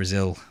 and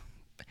Brazil,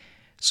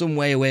 some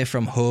way away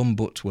from home,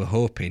 but were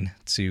hoping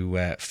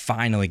to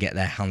finally get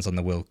their hands on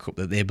the World Cup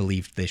that they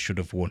believed they should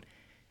have won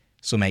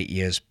some 8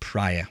 years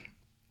prior.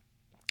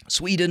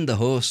 Sweden, the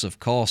hosts,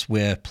 of course,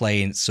 were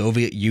playing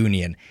Soviet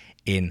Union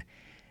in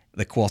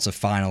the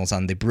quarterfinals,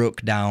 and they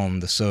broke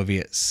down the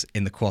Soviets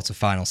in the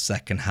quarterfinals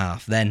second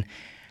half. Then,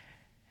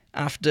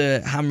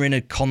 after Hamrin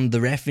had conned the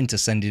ref into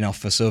sending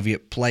off a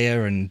Soviet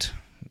player and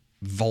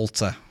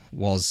Volta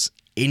was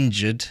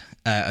injured,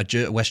 a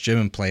West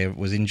German player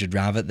was injured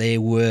rather, they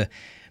were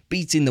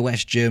beating the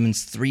West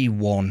Germans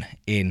 3-1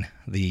 in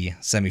the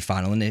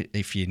semi-final. And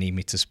if you need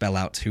me to spell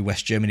out who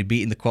West Germany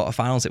beat in the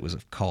quarterfinals, it was,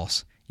 of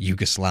course,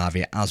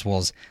 Yugoslavia, as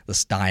was the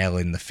style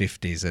in the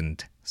 50s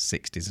and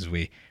 60s, as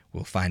we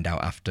will find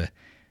out after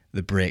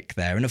the break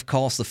there. And of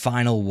course, the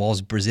final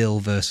was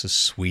Brazil versus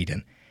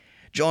Sweden.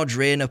 George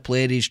Rayner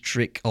played his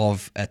trick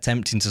of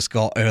attempting to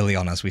score early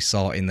on, as we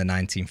saw in the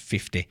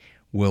 1950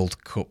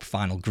 World Cup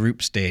final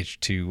group stage,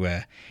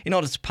 in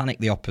order to panic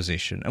the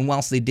opposition. And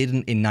whilst they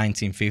didn't in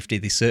 1950,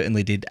 they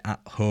certainly did at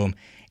home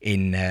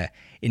in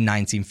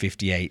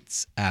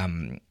 1958.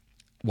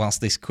 Whilst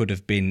this could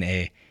have been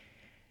it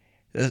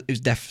was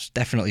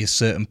definitely a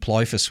certain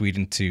ploy for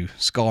Sweden to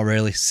score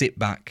early, sit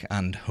back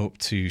and hope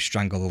to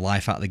strangle the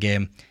life out of the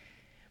game,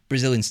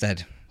 Brazil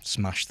instead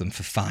smashed them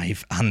for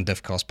 5, and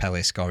of course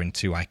Pele scoring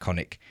 2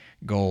 iconic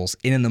goals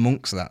in and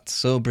amongst that.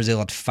 So Brazil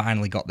had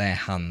finally got their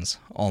hands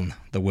on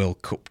the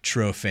World Cup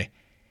trophy,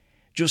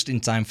 just in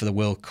time for the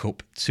World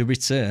Cup to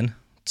return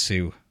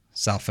to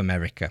South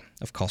America.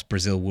 Of course,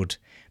 Brazil would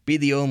be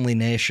the only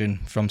nation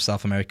from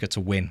South America to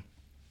win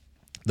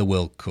the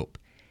World Cup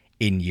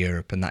in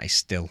Europe, and that is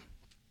still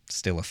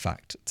a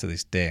fact to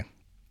this day.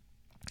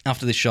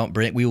 After this short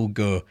break, we will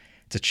go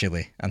to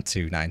Chile and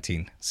to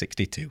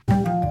 1962.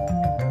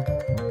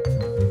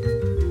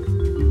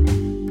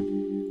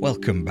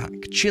 Welcome back.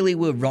 Chile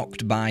were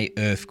rocked by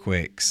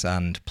earthquakes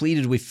and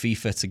pleaded with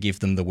FIFA to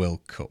give them the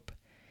World Cup.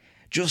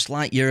 Just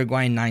like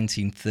Uruguay in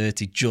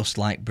 1930, just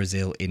like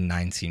Brazil in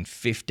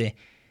 1950,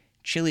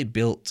 Chile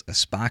built a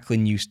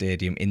sparkling new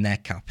stadium in their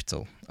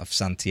capital of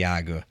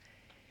Santiago.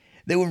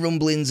 There were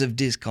rumblings of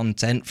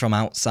discontent from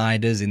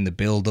outsiders in the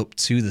build-up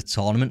to the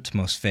tournament,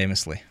 most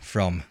famously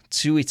from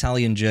 2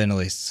 Italian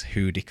journalists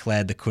who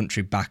declared the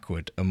country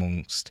backward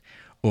amongst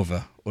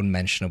other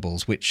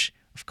unmentionables, which,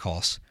 of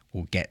course,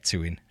 we'll get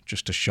to in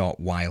just a short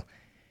while.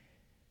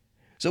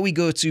 So we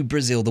go to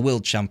Brazil, the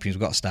world champions.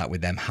 We've got to start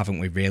with them, haven't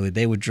we, really?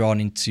 They were drawn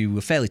into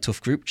a fairly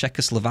tough group.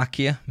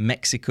 Czechoslovakia,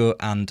 Mexico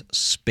and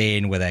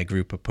Spain were their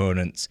group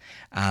opponents.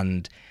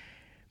 And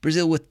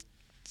Brazil were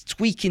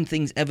tweaking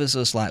things ever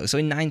so slightly. So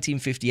in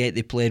 1958,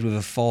 they played with a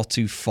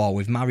 4-2-4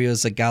 with Mario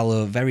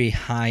Zagallo very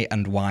high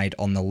and wide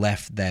on the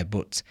left there.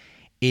 But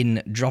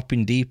in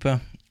dropping deeper,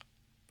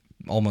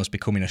 almost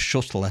becoming a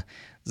shuttler,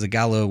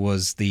 Zagallo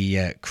was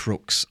the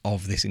crux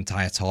of this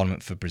entire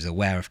tournament for Brazil,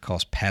 where, of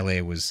course,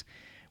 Pelé was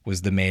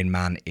the main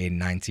man in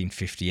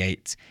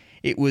 1958.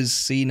 It was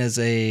seen as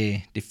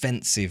a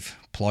defensive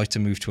ploy to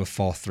move to a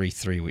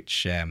 4-3-3,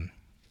 which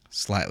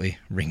slightly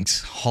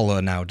rings hollow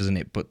now, doesn't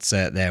it? But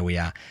there we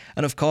are.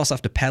 And of course,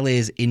 after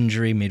Pelé's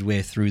injury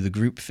midway through the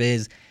group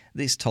phase,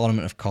 this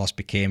tournament, of course,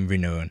 became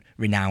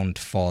renowned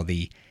for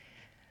the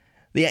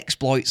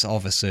exploits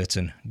of a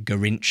certain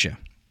Garrincha.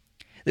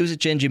 There was a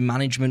change in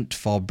management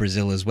for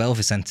Brazil as well.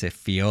 Vicente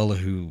Fiola,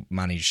 who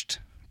managed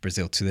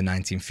Brazil to the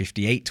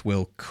 1958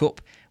 World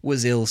Cup,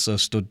 was ill, so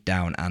stood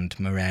down, and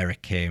Moreira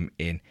came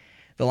in.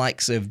 The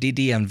likes of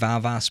Didi and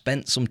Vava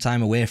spent some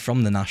time away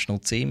from the national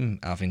team,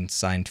 having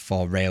signed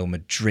for Real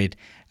Madrid,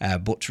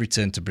 but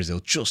returned to Brazil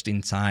just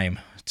in time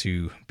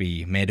to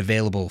be made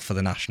available for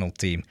the national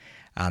team.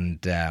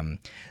 And the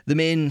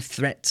main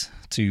threat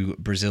to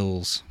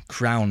Brazil's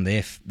crown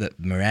that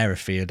Moreira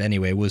feared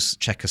anyway was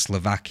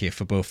Czechoslovakia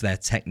for both their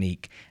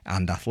technique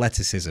and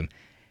athleticism.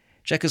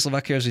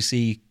 Czechoslovakia, as we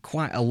see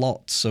quite a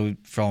lot, so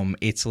from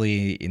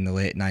Italy in the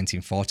late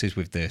 1940s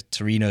with the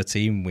Torino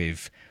team,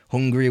 with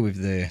Hungary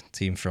with the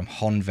team from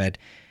Honved.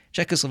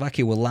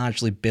 Czechoslovakia were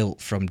largely built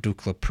from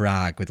Dukla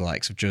Prague with the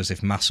likes of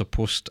Josef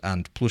Masopust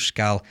and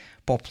Plushkal,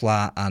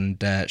 Poplar and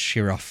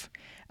Shirov.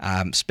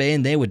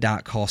 Spain, they were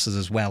dark horses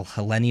as well.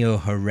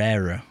 Helenio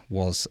Herrera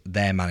was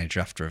their manager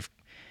after,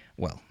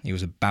 he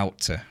was about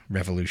to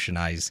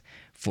revolutionise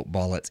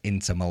football at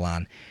Inter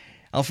Milan.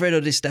 Alfredo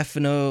Di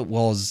Stefano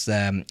was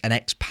an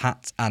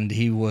expat, and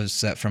he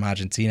was from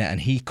Argentina, and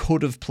he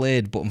could have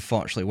played, but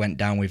unfortunately went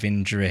down with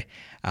injury.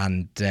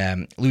 And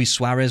Luis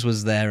Suarez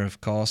was there,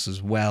 of course,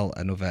 as well,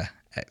 another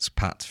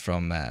expat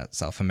from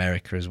South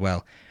America as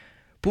well.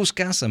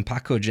 Puskas and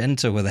Paco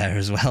Gento were there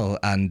as well,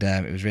 and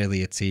it was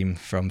really a team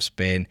from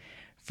Spain,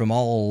 from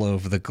all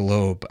over the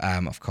globe.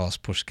 Of course,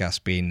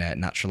 Puskas being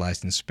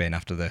naturalised in Spain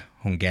after the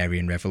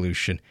Hungarian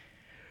Revolution.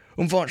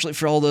 Unfortunately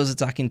for all those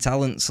attacking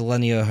talents,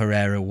 Helenio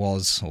Herrera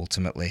was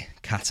ultimately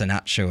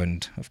Catenaccio,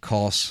 and of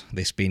course,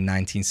 this being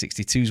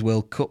 1962's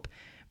World Cup,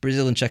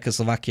 Brazil and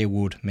Czechoslovakia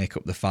would make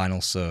up the final,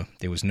 so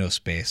there was no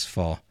space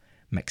for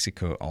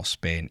Mexico or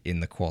Spain in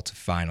the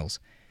quarterfinals.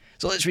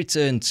 So let's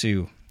return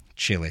to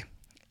Chile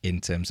in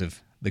terms of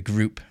the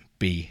Group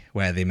B,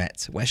 where they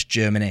met West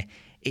Germany,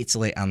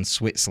 Italy and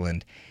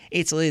Switzerland.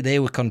 Italy, they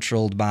were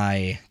controlled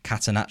by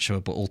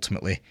Catenaccio, but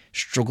ultimately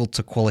struggled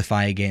to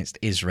qualify against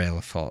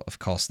Israel. Of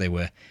course, they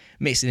were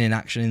missing in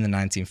action in the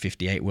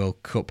 1958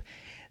 World Cup.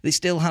 They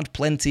still had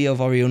plenty of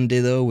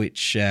Oriundi, though,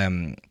 which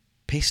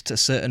pissed a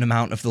certain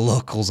amount of the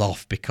locals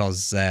off,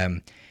 because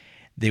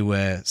they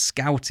were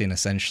scouting,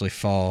 essentially,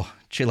 for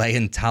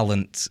Chilean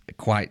talent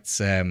quite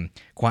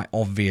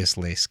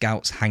obviously.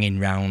 Scouts hanging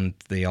round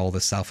all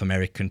the South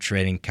American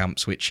training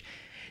camps, which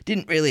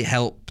didn't really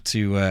help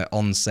to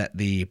onset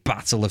the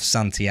Battle of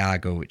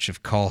Santiago, which,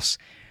 of course,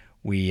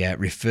 we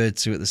referred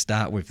to at the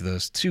start with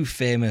those 2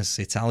 famous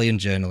Italian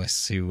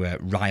journalists who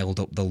riled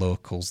up the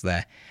locals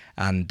there.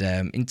 And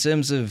in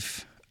terms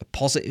of a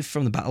positive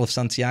from the Battle of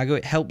Santiago,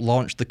 it helped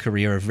launch the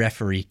career of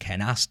referee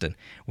Ken Aston,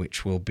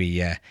 which we'll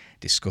be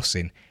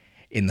discussing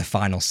in the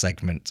final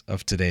segment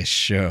of today's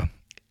show.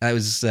 That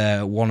was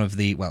one of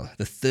the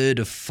third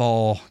of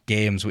 4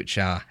 games which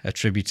are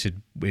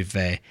attributed with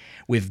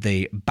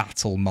the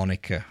battle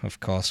moniker. Of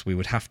course, we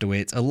would have to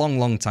wait a long,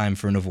 long time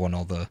for another one,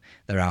 although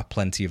there are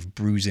plenty of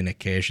bruising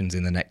occasions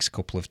in the next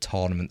couple of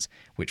tournaments,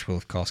 which we'll,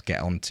 of course,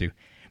 get onto.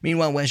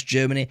 Meanwhile, West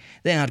Germany,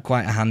 they had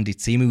quite a handy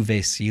team.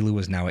 Uwe Seeler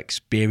was now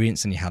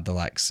experienced, and you had the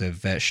likes of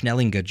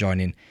Schnellinger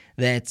joining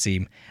their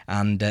team.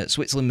 And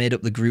Switzerland made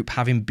up the group,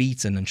 having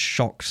beaten and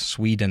shocked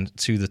Sweden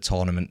to the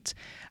tournament.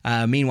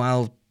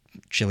 Meanwhile,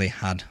 Chile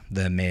had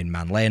their main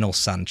man, Lionel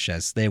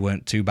Sanchez. They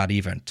weren't too bad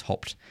either, and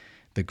topped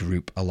the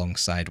group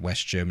alongside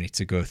West Germany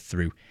to go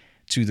through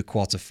to the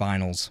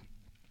quarterfinals.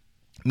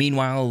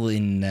 Meanwhile,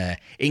 in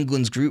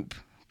England's group,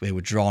 they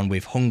were drawn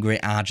with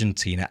Hungary,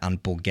 Argentina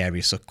and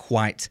Bulgaria, so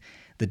quite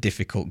the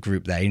difficult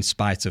group there, in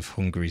spite of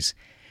Hungary's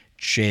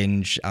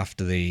change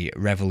after the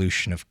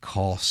revolution, of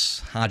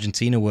course.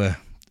 Argentina were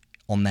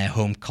on their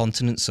home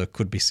continent, so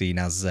could be seen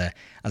as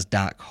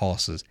dark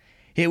horses.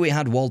 Here we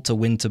had Walter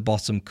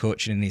Winterbottom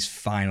coaching in his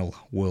final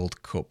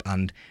World Cup,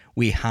 and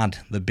we had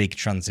the big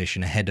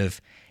transition ahead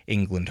of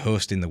England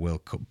hosting the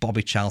World Cup.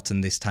 Bobby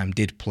Charlton this time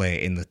did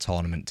play in the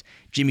tournament.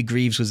 Jimmy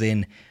Greaves was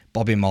in,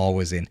 Bobby Moore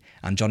was in,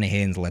 and Johnny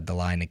Haynes led the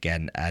line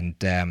again.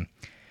 And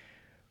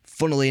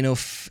funnily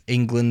enough,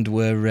 England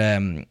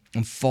were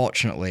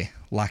unfortunately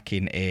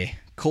lacking a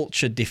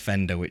cultured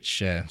defender,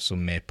 which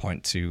some may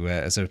point to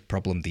as a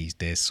problem these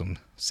days, some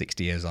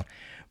 60 years on.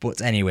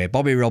 But anyway,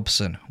 Bobby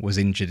Robson was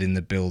injured in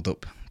the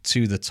build-up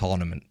to the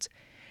tournament.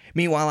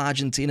 Meanwhile,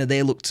 Argentina,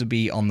 they look to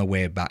be on the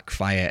way back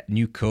via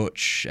new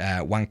coach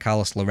Juan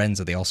Carlos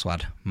Lorenzo. They also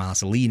had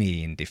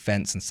Marzolini in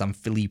defence, and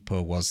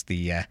Sanfilippo was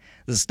the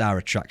star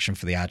attraction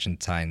for the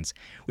Argentines.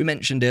 We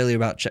mentioned earlier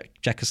about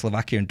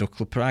Czechoslovakia and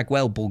Dukla Prague.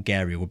 Well,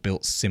 Bulgaria were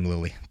built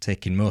similarly,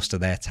 taking most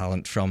of their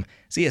talent from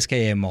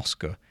CSKA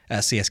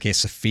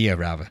Sofia,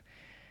 rather.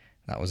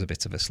 That was a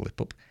bit of a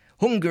slip-up.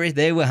 Hungary,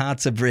 they were hard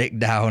to break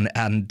down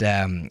and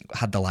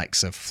had the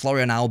likes of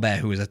Florian Albert,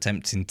 who was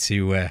attempting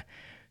to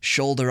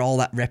shoulder all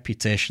that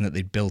reputation that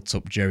they'd built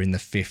up during the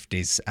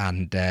 50s,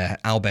 and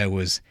Albert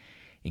was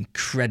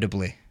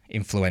incredibly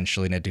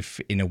influential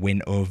in a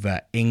win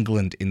over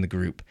England in the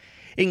group.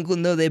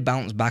 England, though, they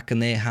bounced back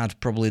and they had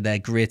probably their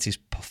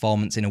greatest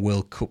performance in a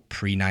World Cup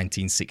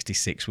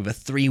pre-1966 with a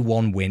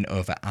 3-1 win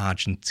over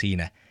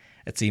Argentina,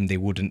 a team they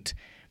wouldn't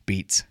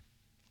beat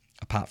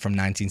apart from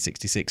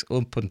 1966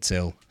 up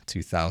until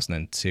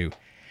 2002.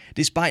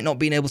 Despite not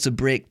being able to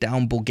break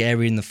down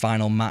Bulgaria in the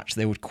final match,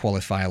 they would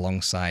qualify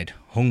alongside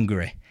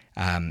Hungary.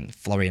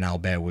 Florian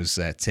Albert was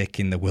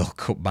taking the World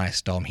Cup by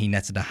storm. He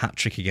netted a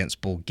hat-trick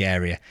against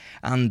Bulgaria,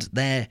 and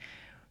their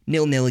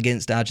 0-0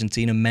 against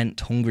Argentina meant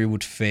Hungary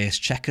would face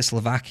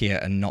Czechoslovakia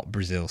and not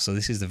Brazil. So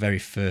this is the very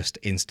first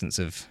instance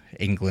of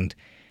England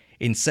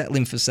in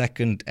settling for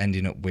second,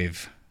 ending up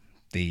with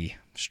the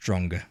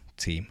stronger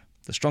team,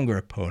 the stronger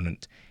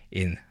opponent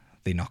in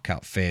the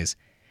knockout phase.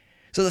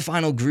 So the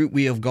final group,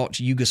 we have got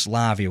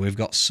Yugoslavia, we've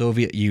got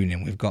Soviet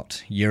Union, we've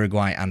got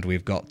Uruguay, and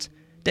we've got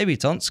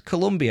debutants,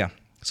 Colombia.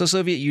 So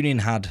Soviet Union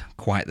had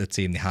quite the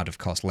team. They had, of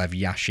course, Lev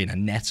Yashin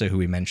and Neto, who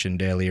we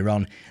mentioned earlier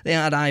on. They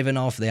had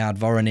Ivanov, they had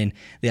Voronin,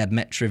 they had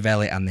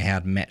Metrivelli, and they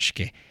had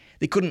Mechki.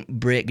 They couldn't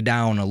break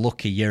down a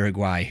lucky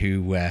Uruguay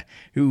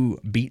who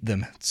beat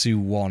them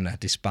 2-1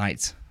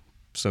 despite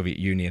Soviet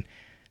Union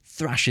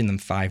thrashing them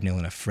 5-0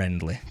 in a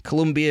friendly.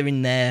 Colombia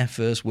in their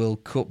first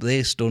World Cup,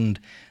 they stunned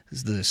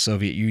the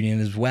Soviet Union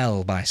as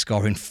well by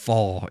scoring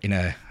 4 in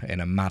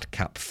a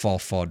madcap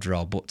 4-4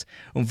 draw, but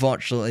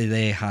unfortunately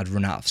they had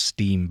run out of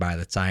steam by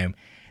the time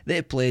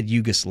they played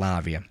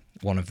Yugoslavia,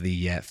 one of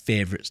the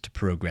favourites to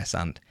progress,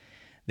 and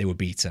they were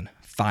beaten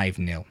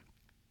 5-0.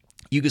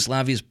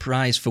 Yugoslavia's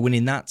prize for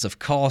winning that, of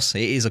course,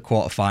 it is a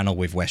quarter-final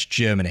with West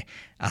Germany,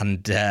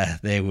 and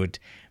they would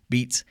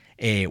beat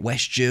a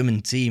West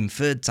German team,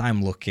 third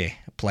time lucky,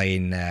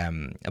 playing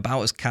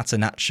about as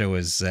catenaccio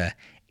as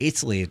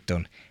Italy had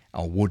done,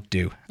 or would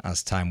do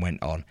as time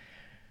went on.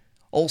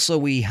 Also,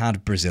 we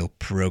had Brazil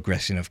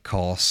progressing, of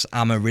course.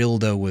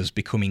 Amarildo was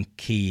becoming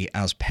key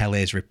as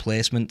Pele's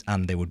replacement,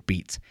 and they would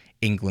beat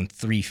England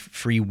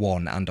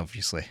 3-1. And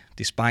obviously,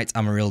 despite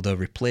Amarildo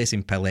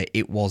replacing Pele,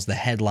 it was the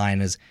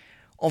headliners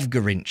of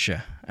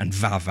Garrincha and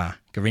Vava.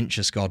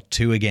 Garrincha scored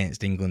 2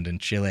 against England and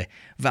Chile.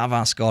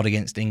 Vava scored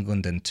against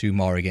England and 2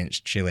 more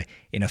against Chile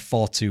in a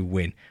 4-2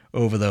 win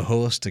over the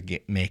host to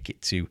make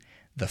it to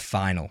the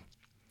final.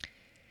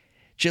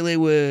 Chile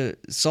were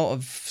sort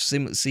of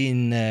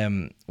seeing,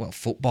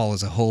 football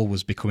as a whole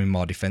was becoming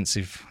more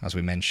defensive, as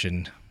we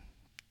mentioned.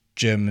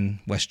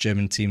 West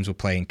German teams were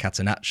playing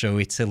catenaccio.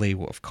 Italy,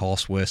 of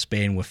course, were.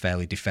 Spain were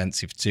fairly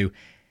defensive too.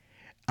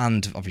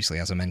 And obviously,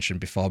 as I mentioned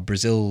before,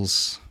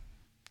 Brazil's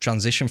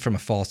transition from a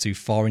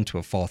 4-2-4 into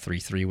a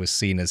 4-3-3 was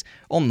seen as,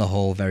 on the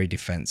whole, very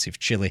defensive.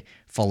 Chile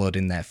followed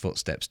in their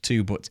footsteps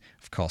too, but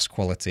of course,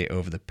 quality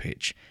over the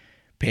pitch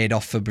paid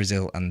off for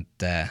Brazil, and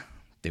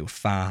they were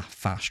far,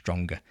 far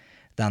stronger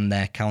than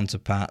their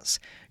counterparts.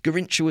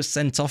 Garrincha was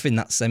sent off in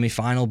that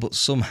semi-final, but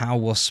somehow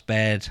was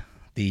spared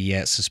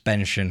the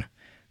suspension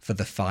for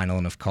the final,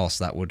 and of course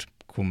that would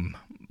become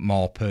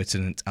more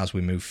pertinent as we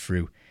move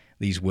through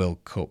these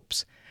World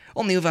Cups.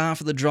 On the other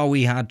half of the draw,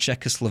 we had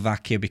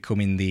Czechoslovakia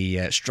becoming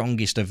the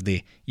strongest of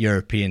the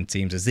European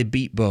teams as they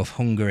beat both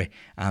Hungary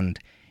and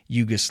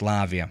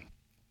Yugoslavia.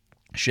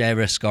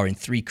 Scherer scoring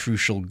 3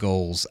 crucial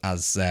goals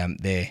as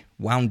they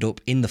wound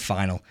up in the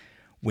final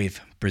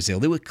with Brazil.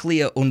 They were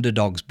clear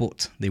underdogs,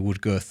 but they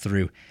would go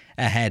through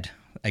ahead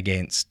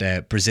against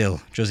Brazil.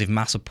 Josef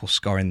Masopust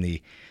scoring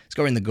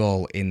the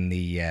goal in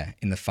the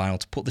final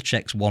to put the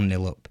Czechs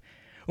 1-0 up.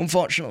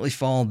 Unfortunately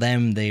for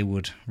them, they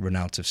would run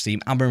out of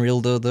steam.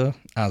 Amarildo, though,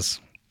 as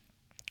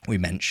we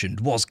mentioned,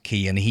 was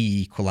key, and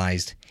he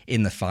equalised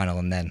in the final,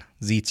 and then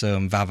Zito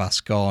and Vava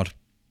scored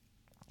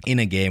in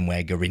a game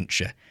where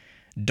Garrincha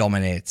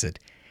dominated.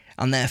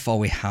 And therefore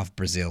we have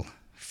Brazil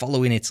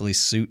following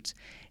Italy's suit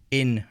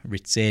in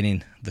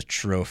retaining the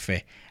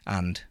trophy,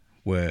 and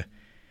were,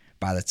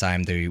 by the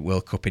time the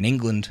World Cup in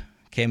England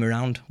came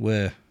around,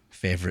 were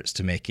favourites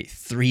to make it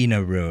 3 in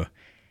a row.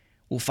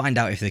 We'll find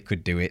out if they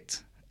could do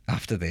it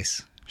after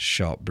this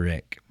short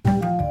break.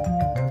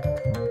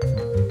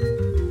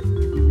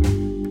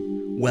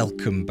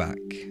 Welcome back.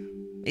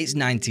 It's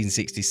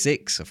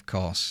 1966, of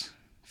course,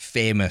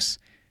 famous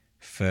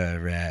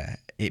for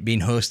it being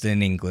hosted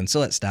in England,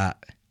 so let's start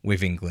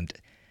with England.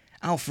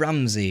 Alf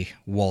Ramsey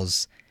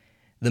was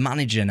the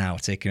manager now,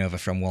 taking over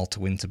from Walter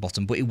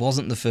Winterbottom, but he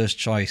wasn't the first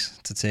choice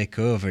to take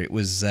over. It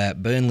was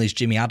Burnley's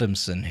Jimmy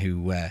Adamson who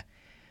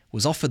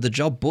was offered the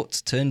job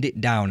but turned it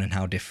down, and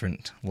how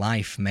different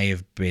life may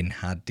have been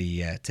had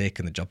he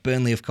taken the job.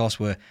 Burnley, of course,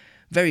 were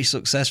very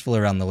successful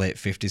around the late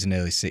 50s and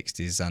early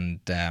 60s,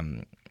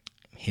 and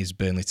his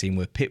Burnley team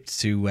were pipped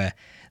to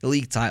the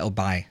league title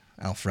by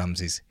Alf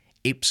Ramsey's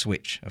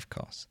Ipswich, of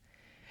course.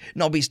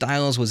 Nobby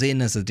Stiles was in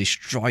as a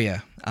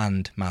destroyer,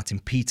 and Martin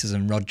Peters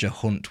and Roger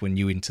Hunt were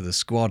new into the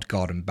squad,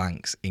 Gordon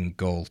Banks in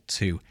goal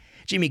too.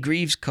 Jimmy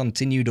Greaves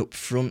continued up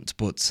front,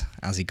 but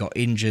as he got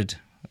injured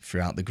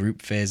throughout the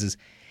group phases,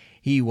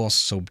 he was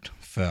subbed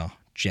for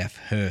Geoff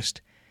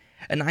Hurst.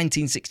 A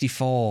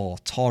 1964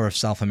 tour of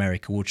South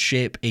America would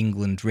shape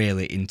England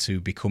really into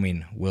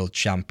becoming world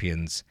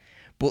champions,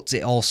 but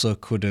it also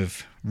could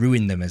have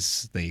ruined them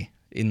as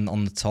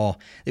on the tour.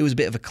 There was a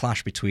bit of a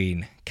clash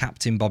between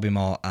Captain Bobby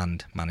Moore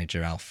and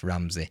manager Alf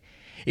Ramsey.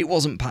 It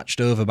wasn't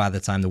patched over by the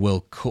time the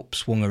World Cup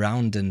swung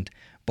around, and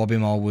Bobby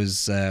Moore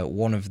was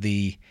one of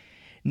the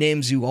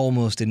names who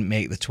almost didn't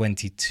make the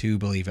 22,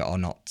 believe it or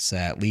not.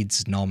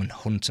 Leeds' Norman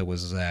Hunter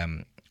was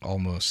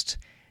almost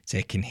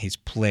taking his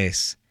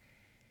place.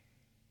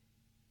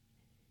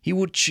 He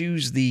would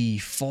choose the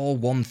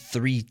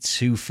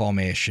 4-1-3-2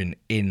 formation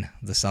in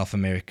the South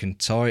American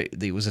tour.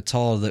 It was a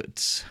tour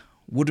that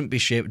wouldn't be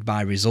shaped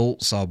by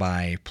results or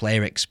by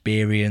player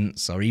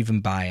experience or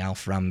even by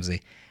Alf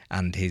Ramsey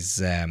and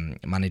his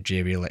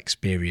managerial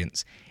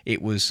experience.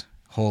 It was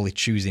wholly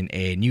choosing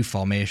a new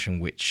formation,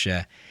 which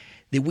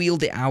they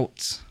wheeled it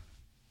out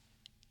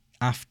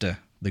after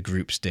the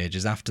group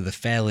stages, after the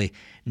fairly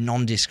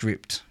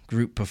nondescript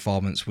group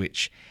performance,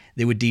 which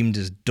they were deemed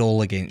as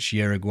dull against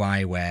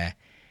Uruguay, where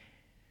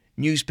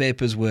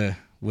newspapers were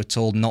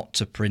told not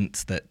to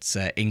print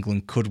that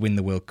England could win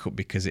the World Cup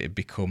because it had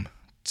become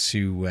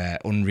too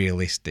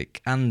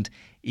unrealistic. And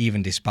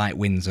even despite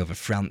wins over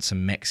France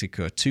and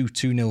Mexico,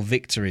 2-0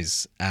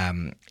 victories,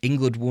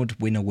 England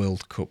would win a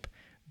World Cup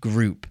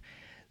group.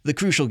 The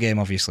crucial game,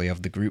 obviously,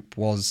 of the group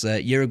was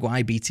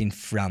Uruguay beating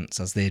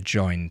France as they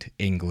joined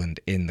England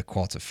in the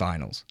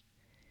quarterfinals.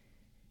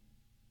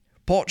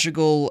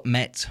 Portugal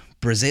met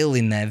Brazil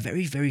in their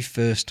very, very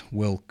first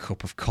World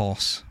Cup. Of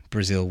course,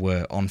 Brazil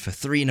were on for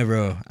 3 in a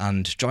row,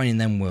 and joining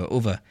them were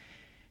other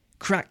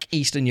crack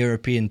Eastern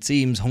European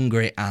teams,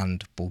 Hungary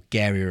and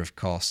Bulgaria, of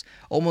course.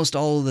 Almost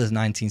all of the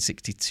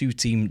 1962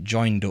 team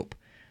joined up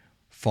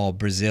for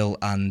Brazil,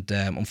 and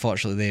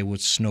unfortunately they would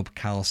snub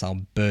Carlos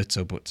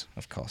Alberto, but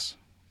of course,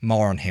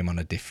 more on him on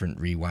a different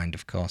rewind,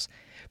 of course.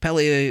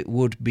 Pelé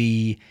would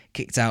be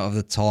kicked out of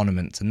the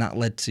tournament, and that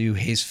led to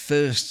his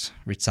first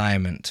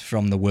retirement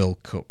from the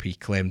World Cup. He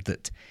claimed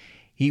that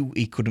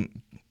he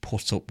couldn't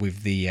put up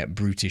with the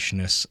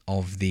brutishness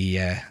of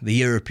the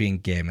European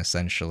game,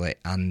 essentially,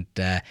 and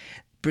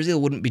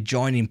Brazil wouldn't be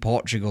joining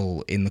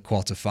Portugal in the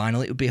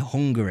quarter-final. It would be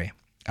Hungary,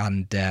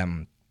 and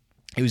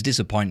it was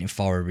disappointing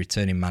for a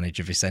returning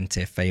manager,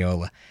 Vicente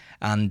Feola,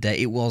 and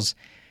it was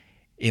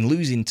in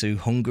losing to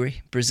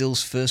Hungary,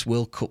 Brazil's first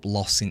World Cup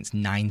loss since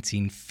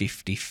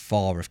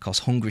 1954. Of course,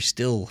 Hungary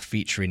still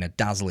featuring a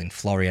dazzling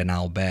Florian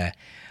Albert.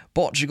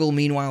 Portugal,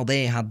 meanwhile,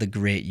 they had the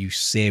great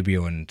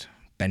Eusebio, and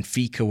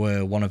Benfica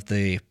were one of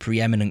the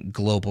preeminent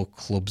global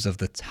clubs of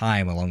the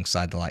time,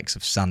 alongside the likes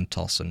of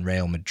Santos and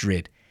Real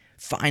Madrid.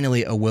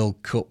 Finally, a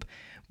World Cup,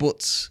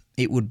 but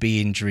it would be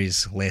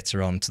injuries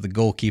later on to the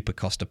goalkeeper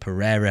Costa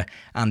Pereira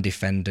and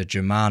defender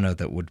Germano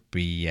that would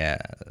be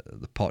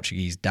the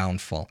Portuguese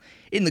downfall.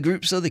 In the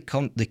group, so they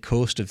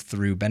coasted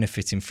through,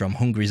 benefiting from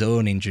Hungary's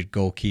own injured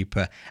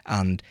goalkeeper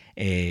and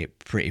a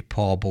pretty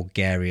poor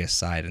Bulgaria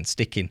side, and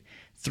sticking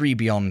 3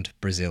 beyond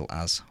Brazil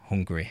as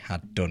Hungary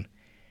had done.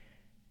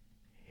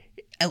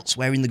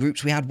 Elsewhere in the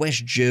groups, we had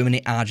West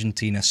Germany,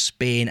 Argentina,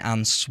 Spain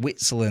and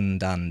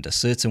Switzerland, and a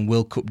certain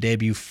World Cup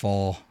debut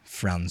for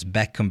Franz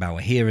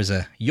Beckenbauer, here as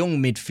a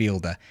young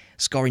midfielder,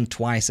 scoring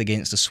twice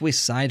against a Swiss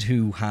side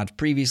who had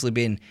previously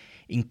been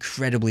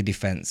incredibly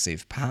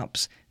defensive,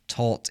 perhaps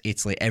taught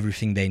Italy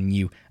everything they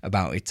knew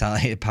about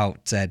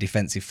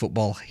defensive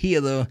football.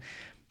 Here, though,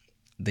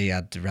 they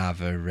had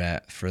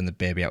rather thrown the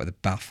baby out with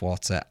the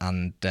bathwater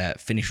and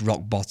finished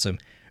rock bottom.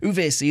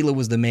 Uwe Seeler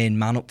was the main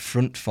man up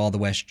front for the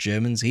West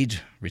Germans.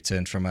 He'd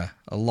returned from a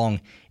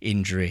long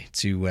injury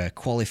to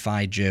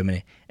qualify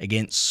Germany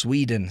against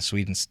Sweden.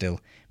 Sweden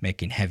still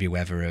making heavy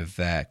weather of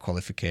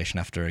qualification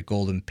after a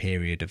golden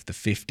period of the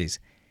 50s.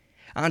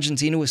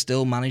 Argentina was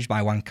still managed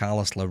by Juan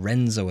Carlos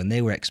Lorenzo, and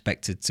they were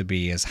expected to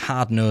be as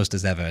hard-nosed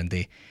as ever, and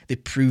they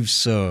proved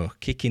so,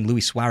 kicking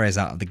Luis Suarez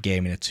out of the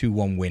game in a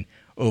 2-1 win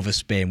over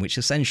Spain, which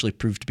essentially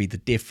proved to be the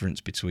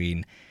difference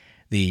between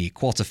the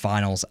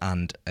quarterfinals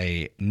and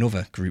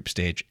another group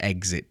stage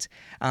exit.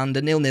 And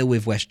a 0-0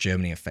 with West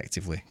Germany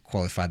effectively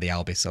qualified the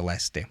Albi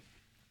Celeste.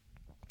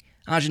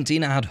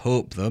 Argentina had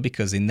hope, though,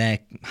 because in their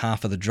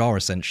half of the draw,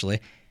 essentially,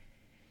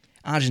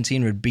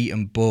 Argentina had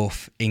beaten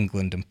both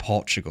England and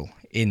Portugal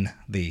in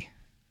the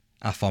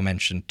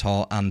aforementioned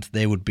tour, and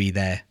they would be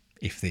there,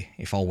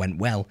 if all went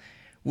well,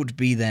 would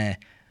be their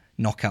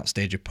knockout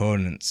stage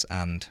opponents,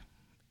 and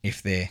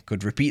if they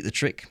could repeat the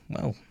trick,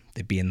 well,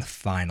 they'd be in the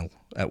final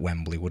at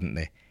Wembley, wouldn't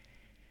they?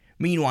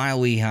 Meanwhile,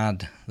 we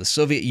had the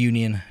Soviet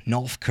Union,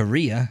 North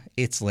Korea,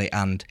 Italy,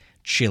 and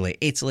Chile.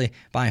 Italy,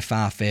 by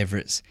far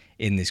favourites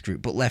in this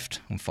group, but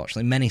left,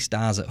 unfortunately, many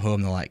stars at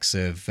home, the likes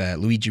of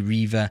Luigi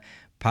Riva,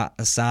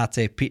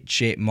 Passate,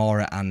 Picci,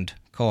 Mora, and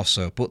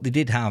Corso, but they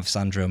did have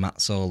Sandro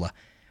Mazzola.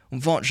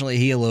 Unfortunately,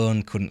 he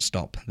alone couldn't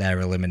stop their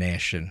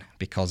elimination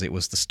because it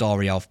was the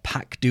story of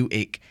Pak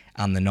Do-ik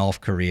and the North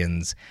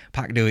Koreans.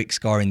 Pak Do-ik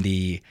scoring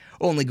the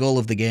only goal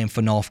of the game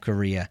for North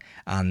Korea,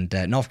 and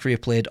North Korea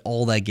played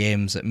all their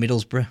games at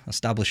Middlesbrough,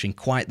 establishing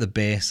quite the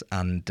base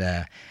and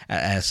at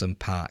Ayers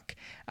Park,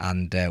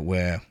 and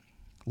were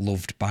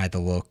loved by the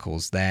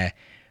locals. Their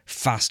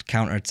fast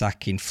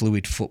counter-attacking,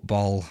 fluid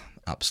football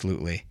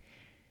absolutely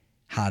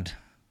had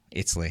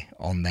Italy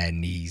on their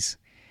knees.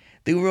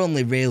 They were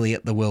only really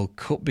at the World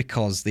Cup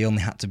because they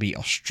only had to beat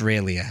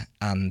Australia,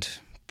 and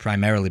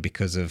primarily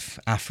because of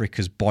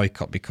Africa's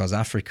boycott, because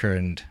Africa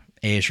and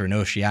Asia and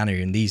Oceania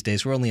in these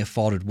days were only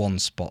afforded one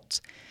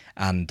spot,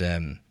 and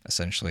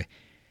essentially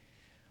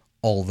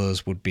all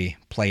those would be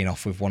playing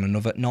off with one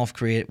another. North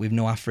Korea, with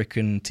no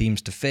African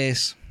teams to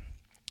face,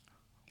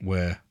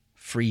 were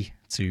free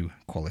to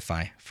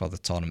qualify for the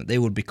tournament. They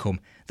would become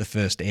the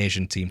first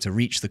Asian team to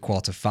reach the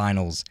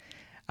quarterfinals,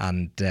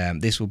 and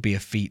this would be a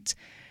feat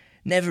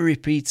never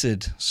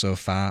repeated so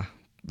far,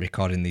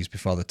 recording these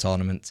before the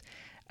tournament,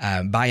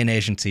 by an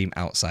Asian team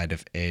outside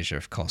of Asia.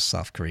 Of course,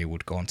 South Korea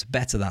would go on to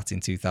better that in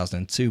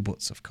 2002,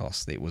 but of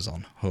course it was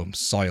on home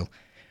soil.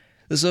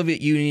 The Soviet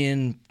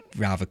Union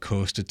rather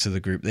coasted to the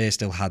group. They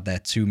still had their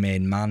two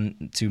main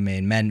men,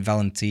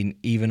 Valentin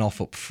Ivanov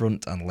up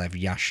front and Lev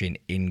Yashin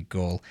in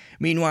goal.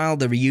 Meanwhile,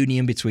 the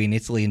reunion between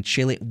Italy and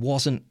Chile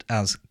wasn't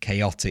as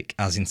chaotic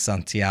as in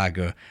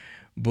Santiago,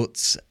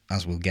 but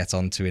as we'll get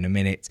on to in a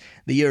minute,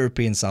 the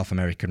European-South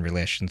American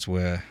relations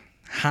were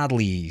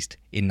hardly eased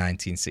in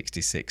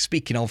 1966.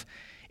 Speaking of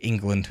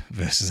England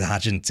versus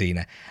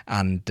Argentina,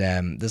 and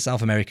the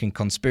South American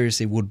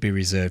conspiracy would be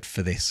reserved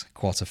for this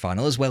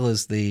quarter-final, as well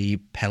as the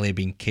Pele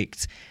being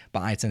kicked,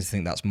 but I tend to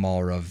think that's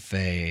more of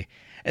a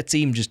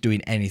team just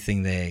doing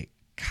anything they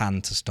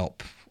can to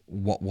stop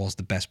what was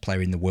the best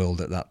player in the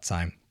world at that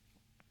time.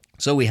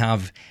 So we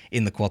have,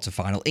 in the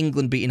quarter-final,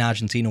 England beating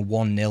Argentina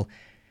 1-0,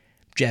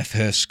 Jeff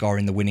Hurst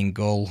scoring the winning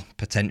goal,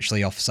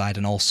 potentially offside,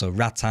 and also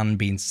Rattan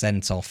being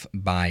sent off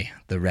by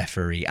the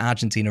referee.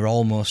 Argentina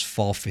almost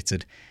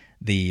forfeited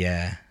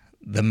the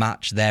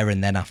match there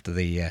and then after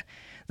the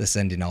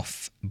sending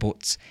off,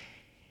 but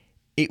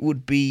it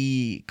would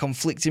be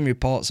conflicting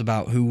reports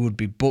about who would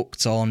be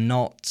booked or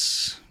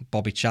not.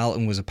 Bobby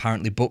Charlton was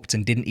apparently booked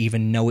and didn't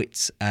even know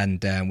it,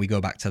 and we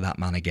go back to that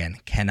man again,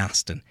 Ken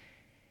Aston.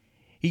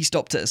 He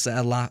stopped at a set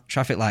of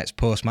traffic lights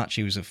post-match.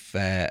 He was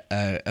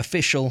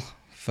official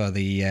for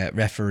the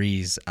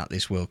referees at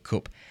this World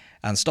Cup,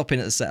 and stopping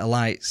at the set of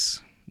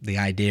lights, the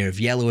idea of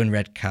yellow and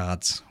red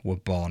cards were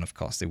born. Of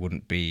course, they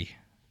wouldn't be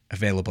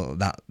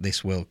available at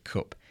this World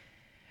Cup.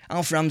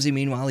 Alf Ramsey,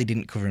 meanwhile, he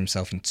didn't cover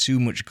himself in too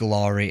much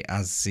glory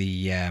as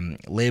he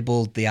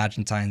labelled the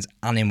Argentines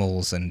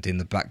animals, and in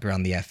the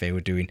background the FA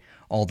were doing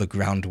all the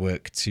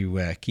groundwork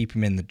to keep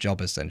him in the job,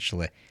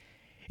 essentially.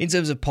 In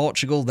terms of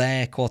Portugal,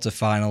 their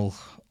quarter-final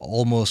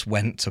almost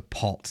went to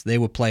pot. They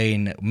were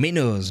playing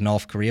minnows,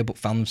 North Korea, but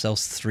found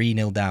themselves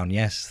 3-0 down.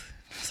 Yes,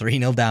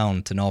 3-0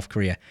 down to North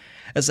Korea.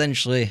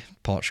 Essentially,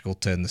 Portugal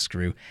turned the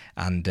screw,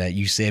 and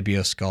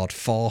Eusebio scored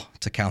 4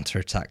 to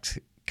counteract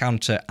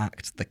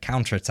the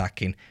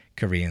counter-attacking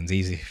Koreans.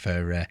 Easy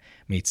for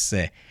me to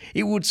say.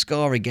 He would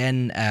score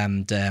again,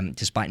 and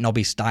despite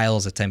Nobby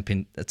Stiles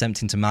attempting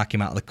to mark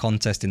him out of the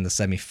contest in the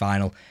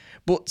semi-final,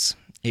 but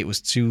it was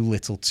too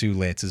little too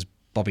late as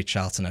Bobby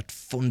Charlton had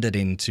thundered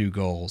in 2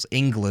 goals.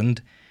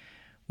 England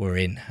were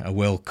in a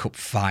World Cup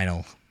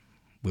final.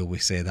 Will we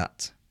say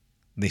that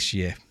this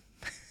year?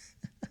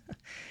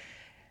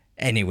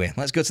 Anyway,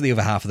 let's go to the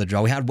other half of the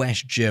draw. We had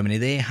West Germany.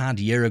 They had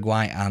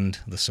Uruguay and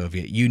the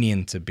Soviet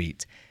Union to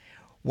beat.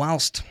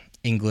 Whilst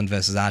England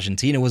versus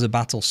Argentina was a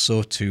battle,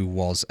 so too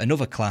was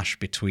another clash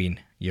between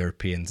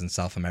Europeans and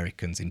South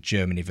Americans in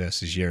Germany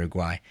versus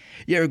Uruguay.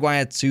 Uruguay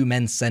had 2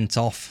 men sent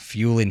off,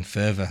 fueling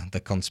further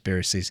the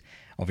conspiracies.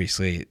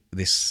 Obviously,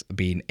 this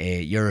being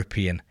a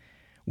European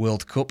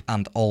World Cup,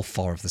 and all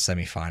 4 of the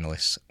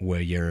semi-finalists were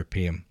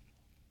European.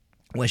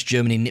 West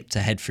Germany nipped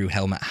ahead through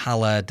Helmut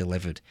Haller,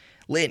 delivered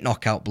late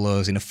knockout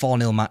blows in a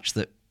 4-0 match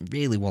that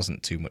really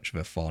wasn't too much of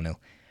a 4-0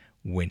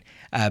 win.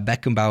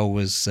 Beckenbauer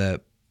was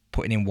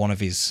putting in one of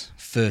his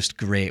first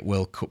great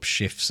World Cup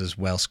shifts as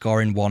well,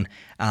 scoring 1,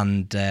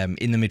 and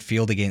in the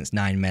midfield against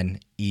 9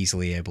 men,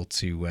 easily able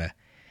to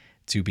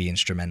be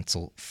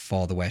instrumental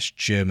for the West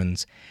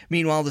Germans.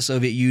 Meanwhile, the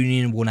Soviet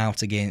Union won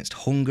out against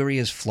Hungary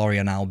as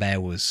Florian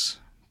Albert was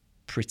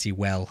pretty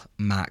well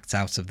marked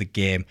out of the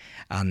game,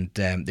 and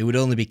they would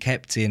only be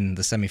kept in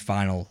the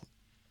semi-final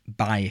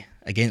by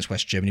against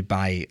West Germany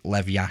by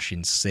Lev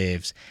Yashin's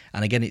saves.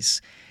 And again,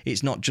 it's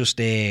not just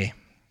a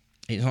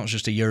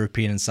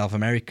European and South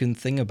American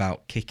thing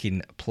about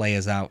kicking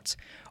players out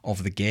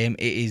of the game.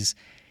 It is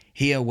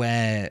here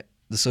where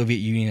the Soviet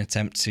Union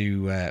attempt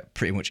to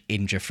pretty much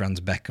injure Franz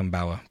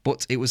Beckenbauer,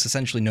 but it was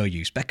essentially no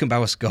use.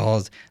 Beckenbauer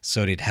scored,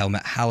 so did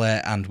Helmut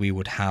Haller, and we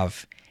would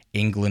have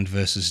England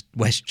versus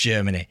West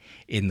Germany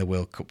in the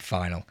World Cup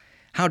final.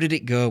 How did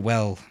it go?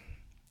 Well,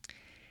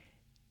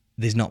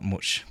 there's not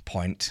much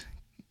point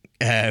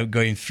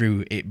going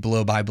through it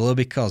blow by blow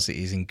because it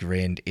is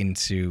ingrained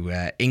into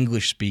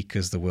English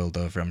speakers the world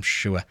over, I'm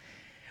sure.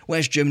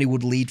 West Germany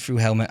would lead through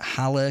Helmut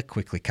Haller,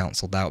 quickly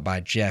cancelled out by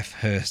Jeff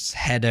Hurst's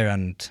header,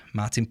 and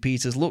Martin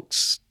Peters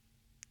looks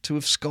to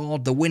have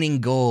scored the winning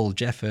goal.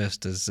 Jeff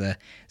Hurst has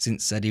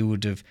since said he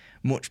would have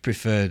much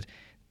preferred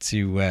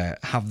to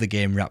have the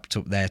game wrapped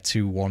up there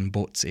 2-1,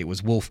 but it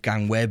was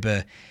Wolfgang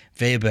Weber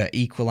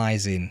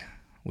equalising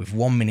with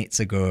 1 minute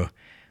to go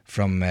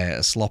from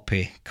a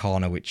sloppy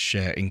corner which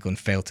England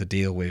failed to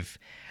deal with.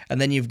 And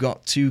then you've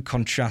got two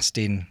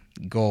contrasting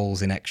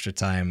goals in extra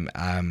time.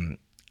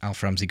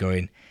 Alf Ramsey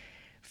going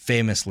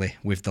famously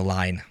with the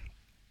line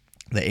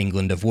that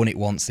England have won it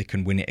once, they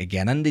can win it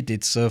again. And they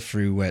did so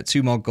through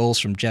two more goals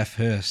from Jeff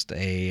Hurst,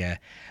 a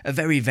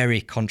very,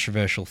 very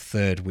controversial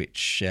third,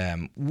 which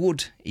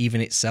would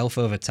even itself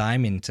over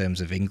time in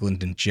terms of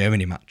England and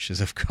Germany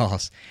matches, of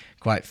course,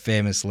 quite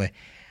famously.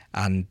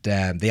 And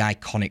the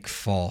iconic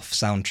fourth,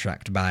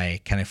 soundtracked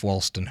by Kenneth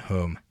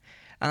Wolstenholme.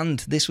 And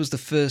this was the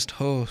first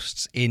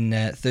hosts in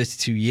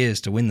 32 years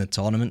to win the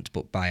tournament,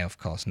 but by, of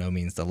course, no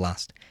means the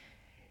last.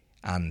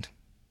 And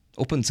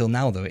up until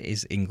now, though, it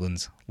is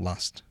England's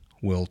last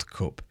World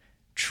Cup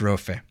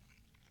trophy.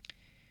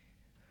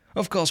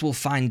 Of course, we'll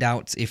find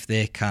out if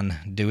they can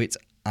do it.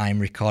 I'm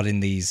recording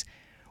these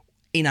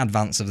in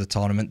advance of the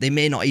tournament. They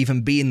may not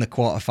even be in the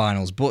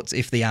quarterfinals, but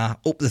if they are,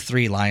 up the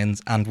three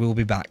lions, and we'll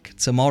be back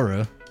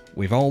tomorrow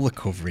with all the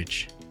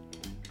coverage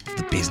of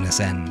the business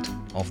end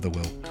of the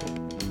World Cup.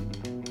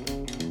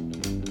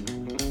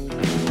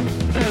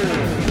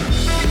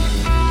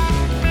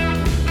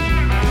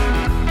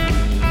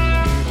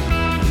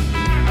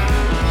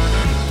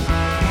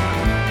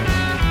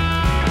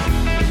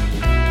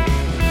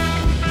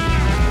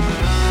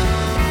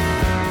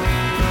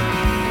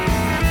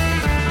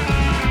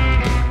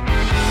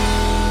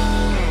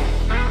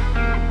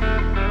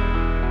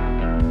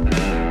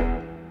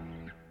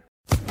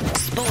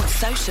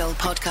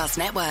 Podcast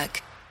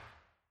Network.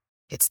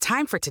 It's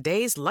time for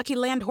today's Lucky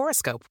Land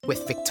horoscope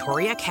with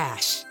Victoria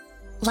Cash.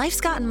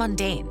 Life's gotten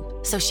mundane,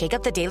 so shake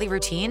up the daily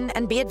routine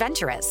and be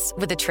adventurous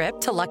with a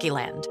trip to Lucky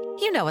Land.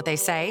 You know what they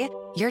say,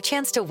 your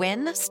chance to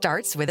win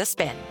starts with a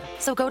spin.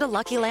 So go to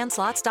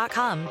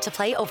LuckyLandSlots.com to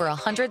play over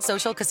 100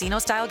 social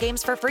casino-style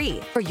games for free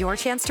for your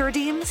chance to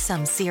redeem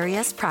some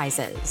serious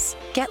prizes.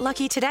 Get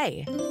lucky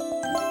today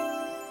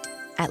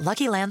at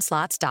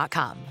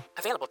LuckyLandSlots.com.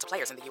 Available to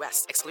players in the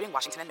U.S., excluding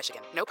Washington and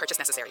Michigan. No purchase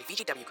necessary.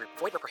 VGW Group.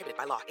 Void where prohibited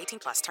by law. 18+.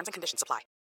 Terms and conditions apply.